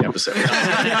not going to air the episode.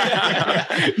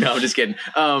 No, I'm just kidding.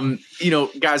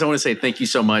 Guys, I want to say thank you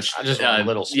so much. I just want a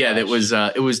little splash. Yeah,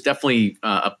 it was definitely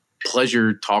a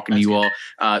pleasure talking to you all.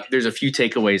 There's a few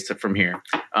takeaways from here.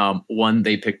 One,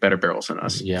 they pick better barrels than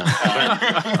us. Yeah,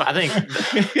 I think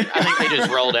they just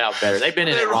rolled out better. They've been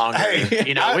in it longer.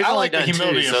 Hey, we've only done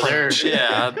two, so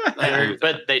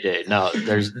but they did. No,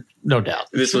 there's no doubt.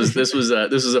 This was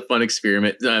a fun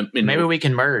experiment. Maybe we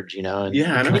can merge. We'd love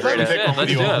to pick with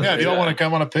you all. Yeah, if you all want to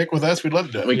come on a pick with us, we'd love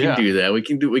to do it. We can do that. We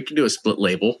can do a split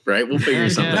label, right? We'll figure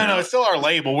something out. No, it's still our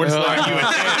label. We're just letting you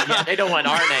attend. They don't want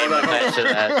our name attached to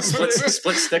that.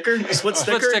 Split sticker.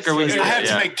 I had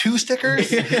to make 2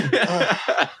 stickers.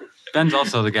 Ben's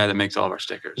also the guy that makes all of our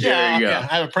stickers. Yeah, there you go. Yeah,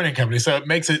 I have a printing company, so it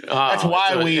makes it. That's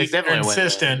why we are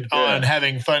insistent on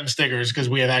having fun stickers because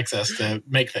we have access to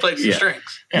make things. Plates and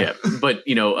strings. Yeah, but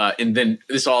and then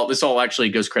this all actually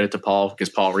goes credit to Paul because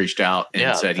Paul reached out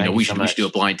and said, we should do a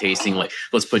blind tasting. Like,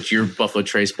 let's put your Buffalo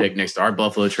Trace pick next to our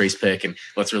Buffalo Trace pick, and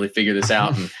let's really figure this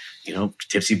out. And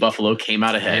Tipsy Buffalo came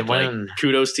out ahead.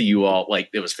 Kudos to you all. Like,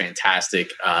 it was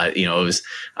fantastic. It was.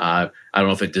 I don't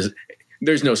know if it does.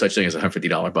 There's no such thing as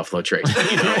 $150 Buffalo Trace.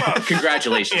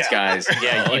 Congratulations, guys.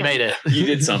 Yeah, you made it. You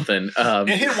did something. It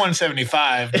hit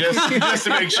 175 just to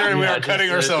make sure we aren't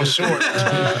cutting ourselves short.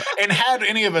 And had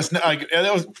any of us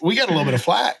we got a little bit of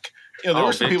flack. There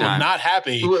were some people not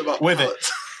happy with it.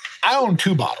 I own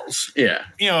 2 bottles. Yeah.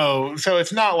 So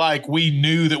it's not like we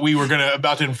knew that we were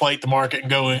about to inflate the market and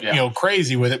go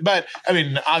crazy with it. But I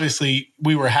mean, obviously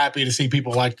we were happy to see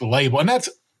people like the label. And that's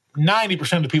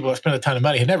 90% of the people that spent a ton of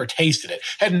money had never tasted it.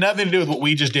 Had nothing to do with what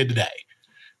we just did today.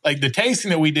 Like the tasting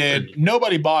that we did,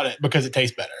 nobody bought it because it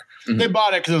tastes better. Mm-hmm. They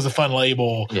bought it because it was a fun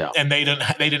label, and they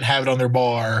didn't have it on their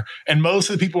bar. And most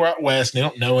of the people were out west, and they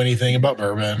don't know anything about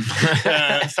bourbon.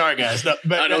 Sorry, guys. No,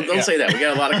 but, don't say that. We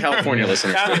got a lot of California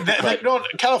listeners.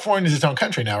 California is its own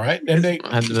country now, right? And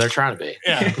they're trying to be.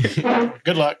 Yeah.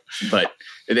 Good luck. But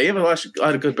they have a lot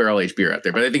of good barrel-aged beer out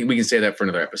there. But I think we can say that for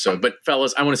another episode. But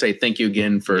fellas, I want to say thank you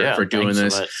again for doing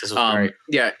this. So this was great.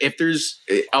 Yeah,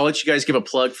 I'll let you guys give a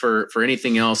plug for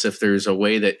anything else. If there's a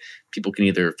way that people can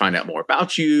either find out more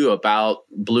about you, about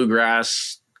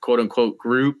Bluegrass, quote unquote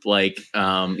group, like,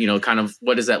 kind of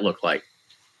what does that look like?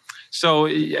 So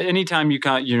anytime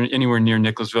you're anywhere near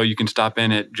Nicholasville, you can stop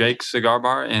in at Jake's Cigar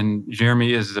Bar, and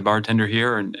Jeremy is the bartender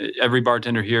here. And every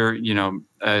bartender here,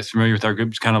 is familiar with our group.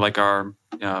 It's kind of like our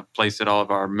place that all of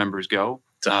our members go.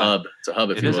 It's a hub. It's a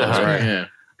hub, if you will. That's right. Yeah.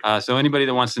 So anybody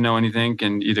that wants to know anything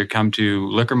can either come to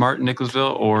Liquor Mart in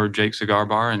Nicholasville or Jake's Cigar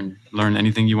Bar and learn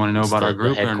anything you want to know about our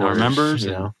group and our members.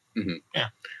 Mm-hmm. Yeah.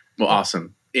 Well,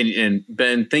 awesome. And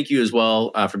Ben, thank you as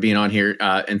well for being on here.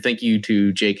 And thank you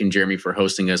to Jake and Jeremy for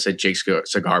hosting us at Jake's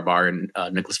Cigar Bar in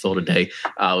Nicholasville today.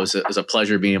 It was a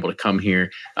pleasure being able to come here.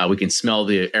 We can smell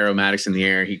the aromatics in the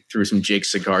air. He threw some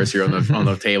Jake's cigars here on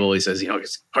the table. He says,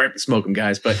 just hurry up and smoke them,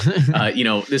 guys. But,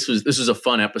 this was a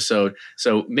fun episode.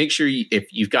 So make sure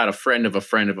if you've got a friend of a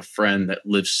friend of a friend that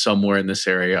lives somewhere in this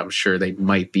area, I'm sure they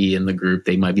might be in the group.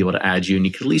 They might be able to add you, and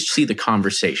you can at least see the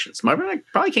conversations.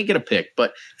 Probably can't get a pick,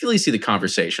 but you at least see the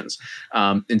conversations.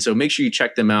 And so make sure you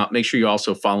check them out. Make sure you're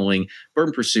also following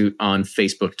Bourbon Pursuit on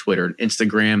Facebook, Twitter, and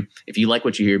Instagram. If you like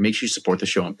what you hear, make sure you support the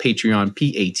show on Patreon,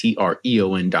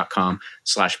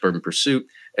 patreon.com/Bourbon Pursuit.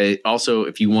 Also,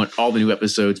 if you want all the new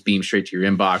episodes beamed straight to your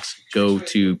inbox, go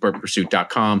to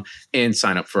bourbonpursuit.com and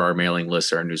sign up for our mailing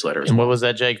list or our newsletter. And what was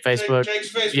that, Jake? Facebook?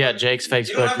 Jake's Facebook. Yeah, Jake's Facebook.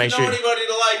 You don't have Make to sure know anybody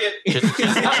to like it.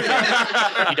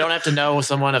 you don't have to know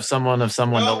someone to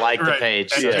like the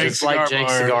page. So it's like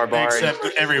Jake's Cigar Bar. Except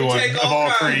everyone We take of all all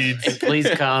kinds. creeds. And please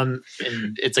come.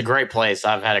 And it's a great place.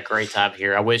 I've had a great time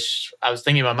here. I was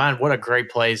thinking in my mind, what a great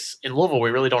place. In Louisville,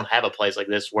 we really don't have a place like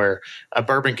this where a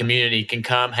bourbon community can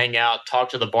come, hang out, talk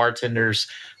to the bartenders,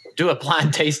 do a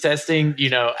blind taste testing,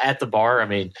 at the bar. I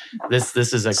mean, this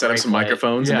is a Set great up some place.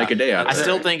 microphones and make a day out of I it.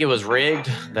 still think it was rigged.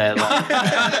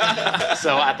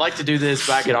 So I'd like to do this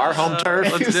back at our home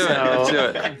turf. Let's do it. Let's do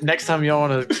it. Next time y'all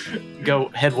want to go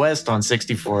head west on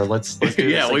 64, let's do this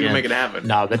Yeah, we again. can make it happen.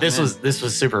 No, but this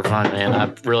was super fun, man.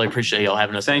 I really appreciate y'all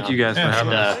having us. Thank on. you guys for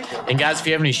having us. And guys, if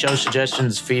you have any show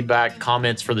suggestions, feedback,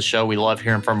 comments for the show, we love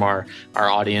hearing from our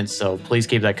audience. So please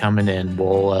keep that coming, and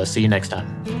we'll see you next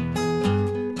time.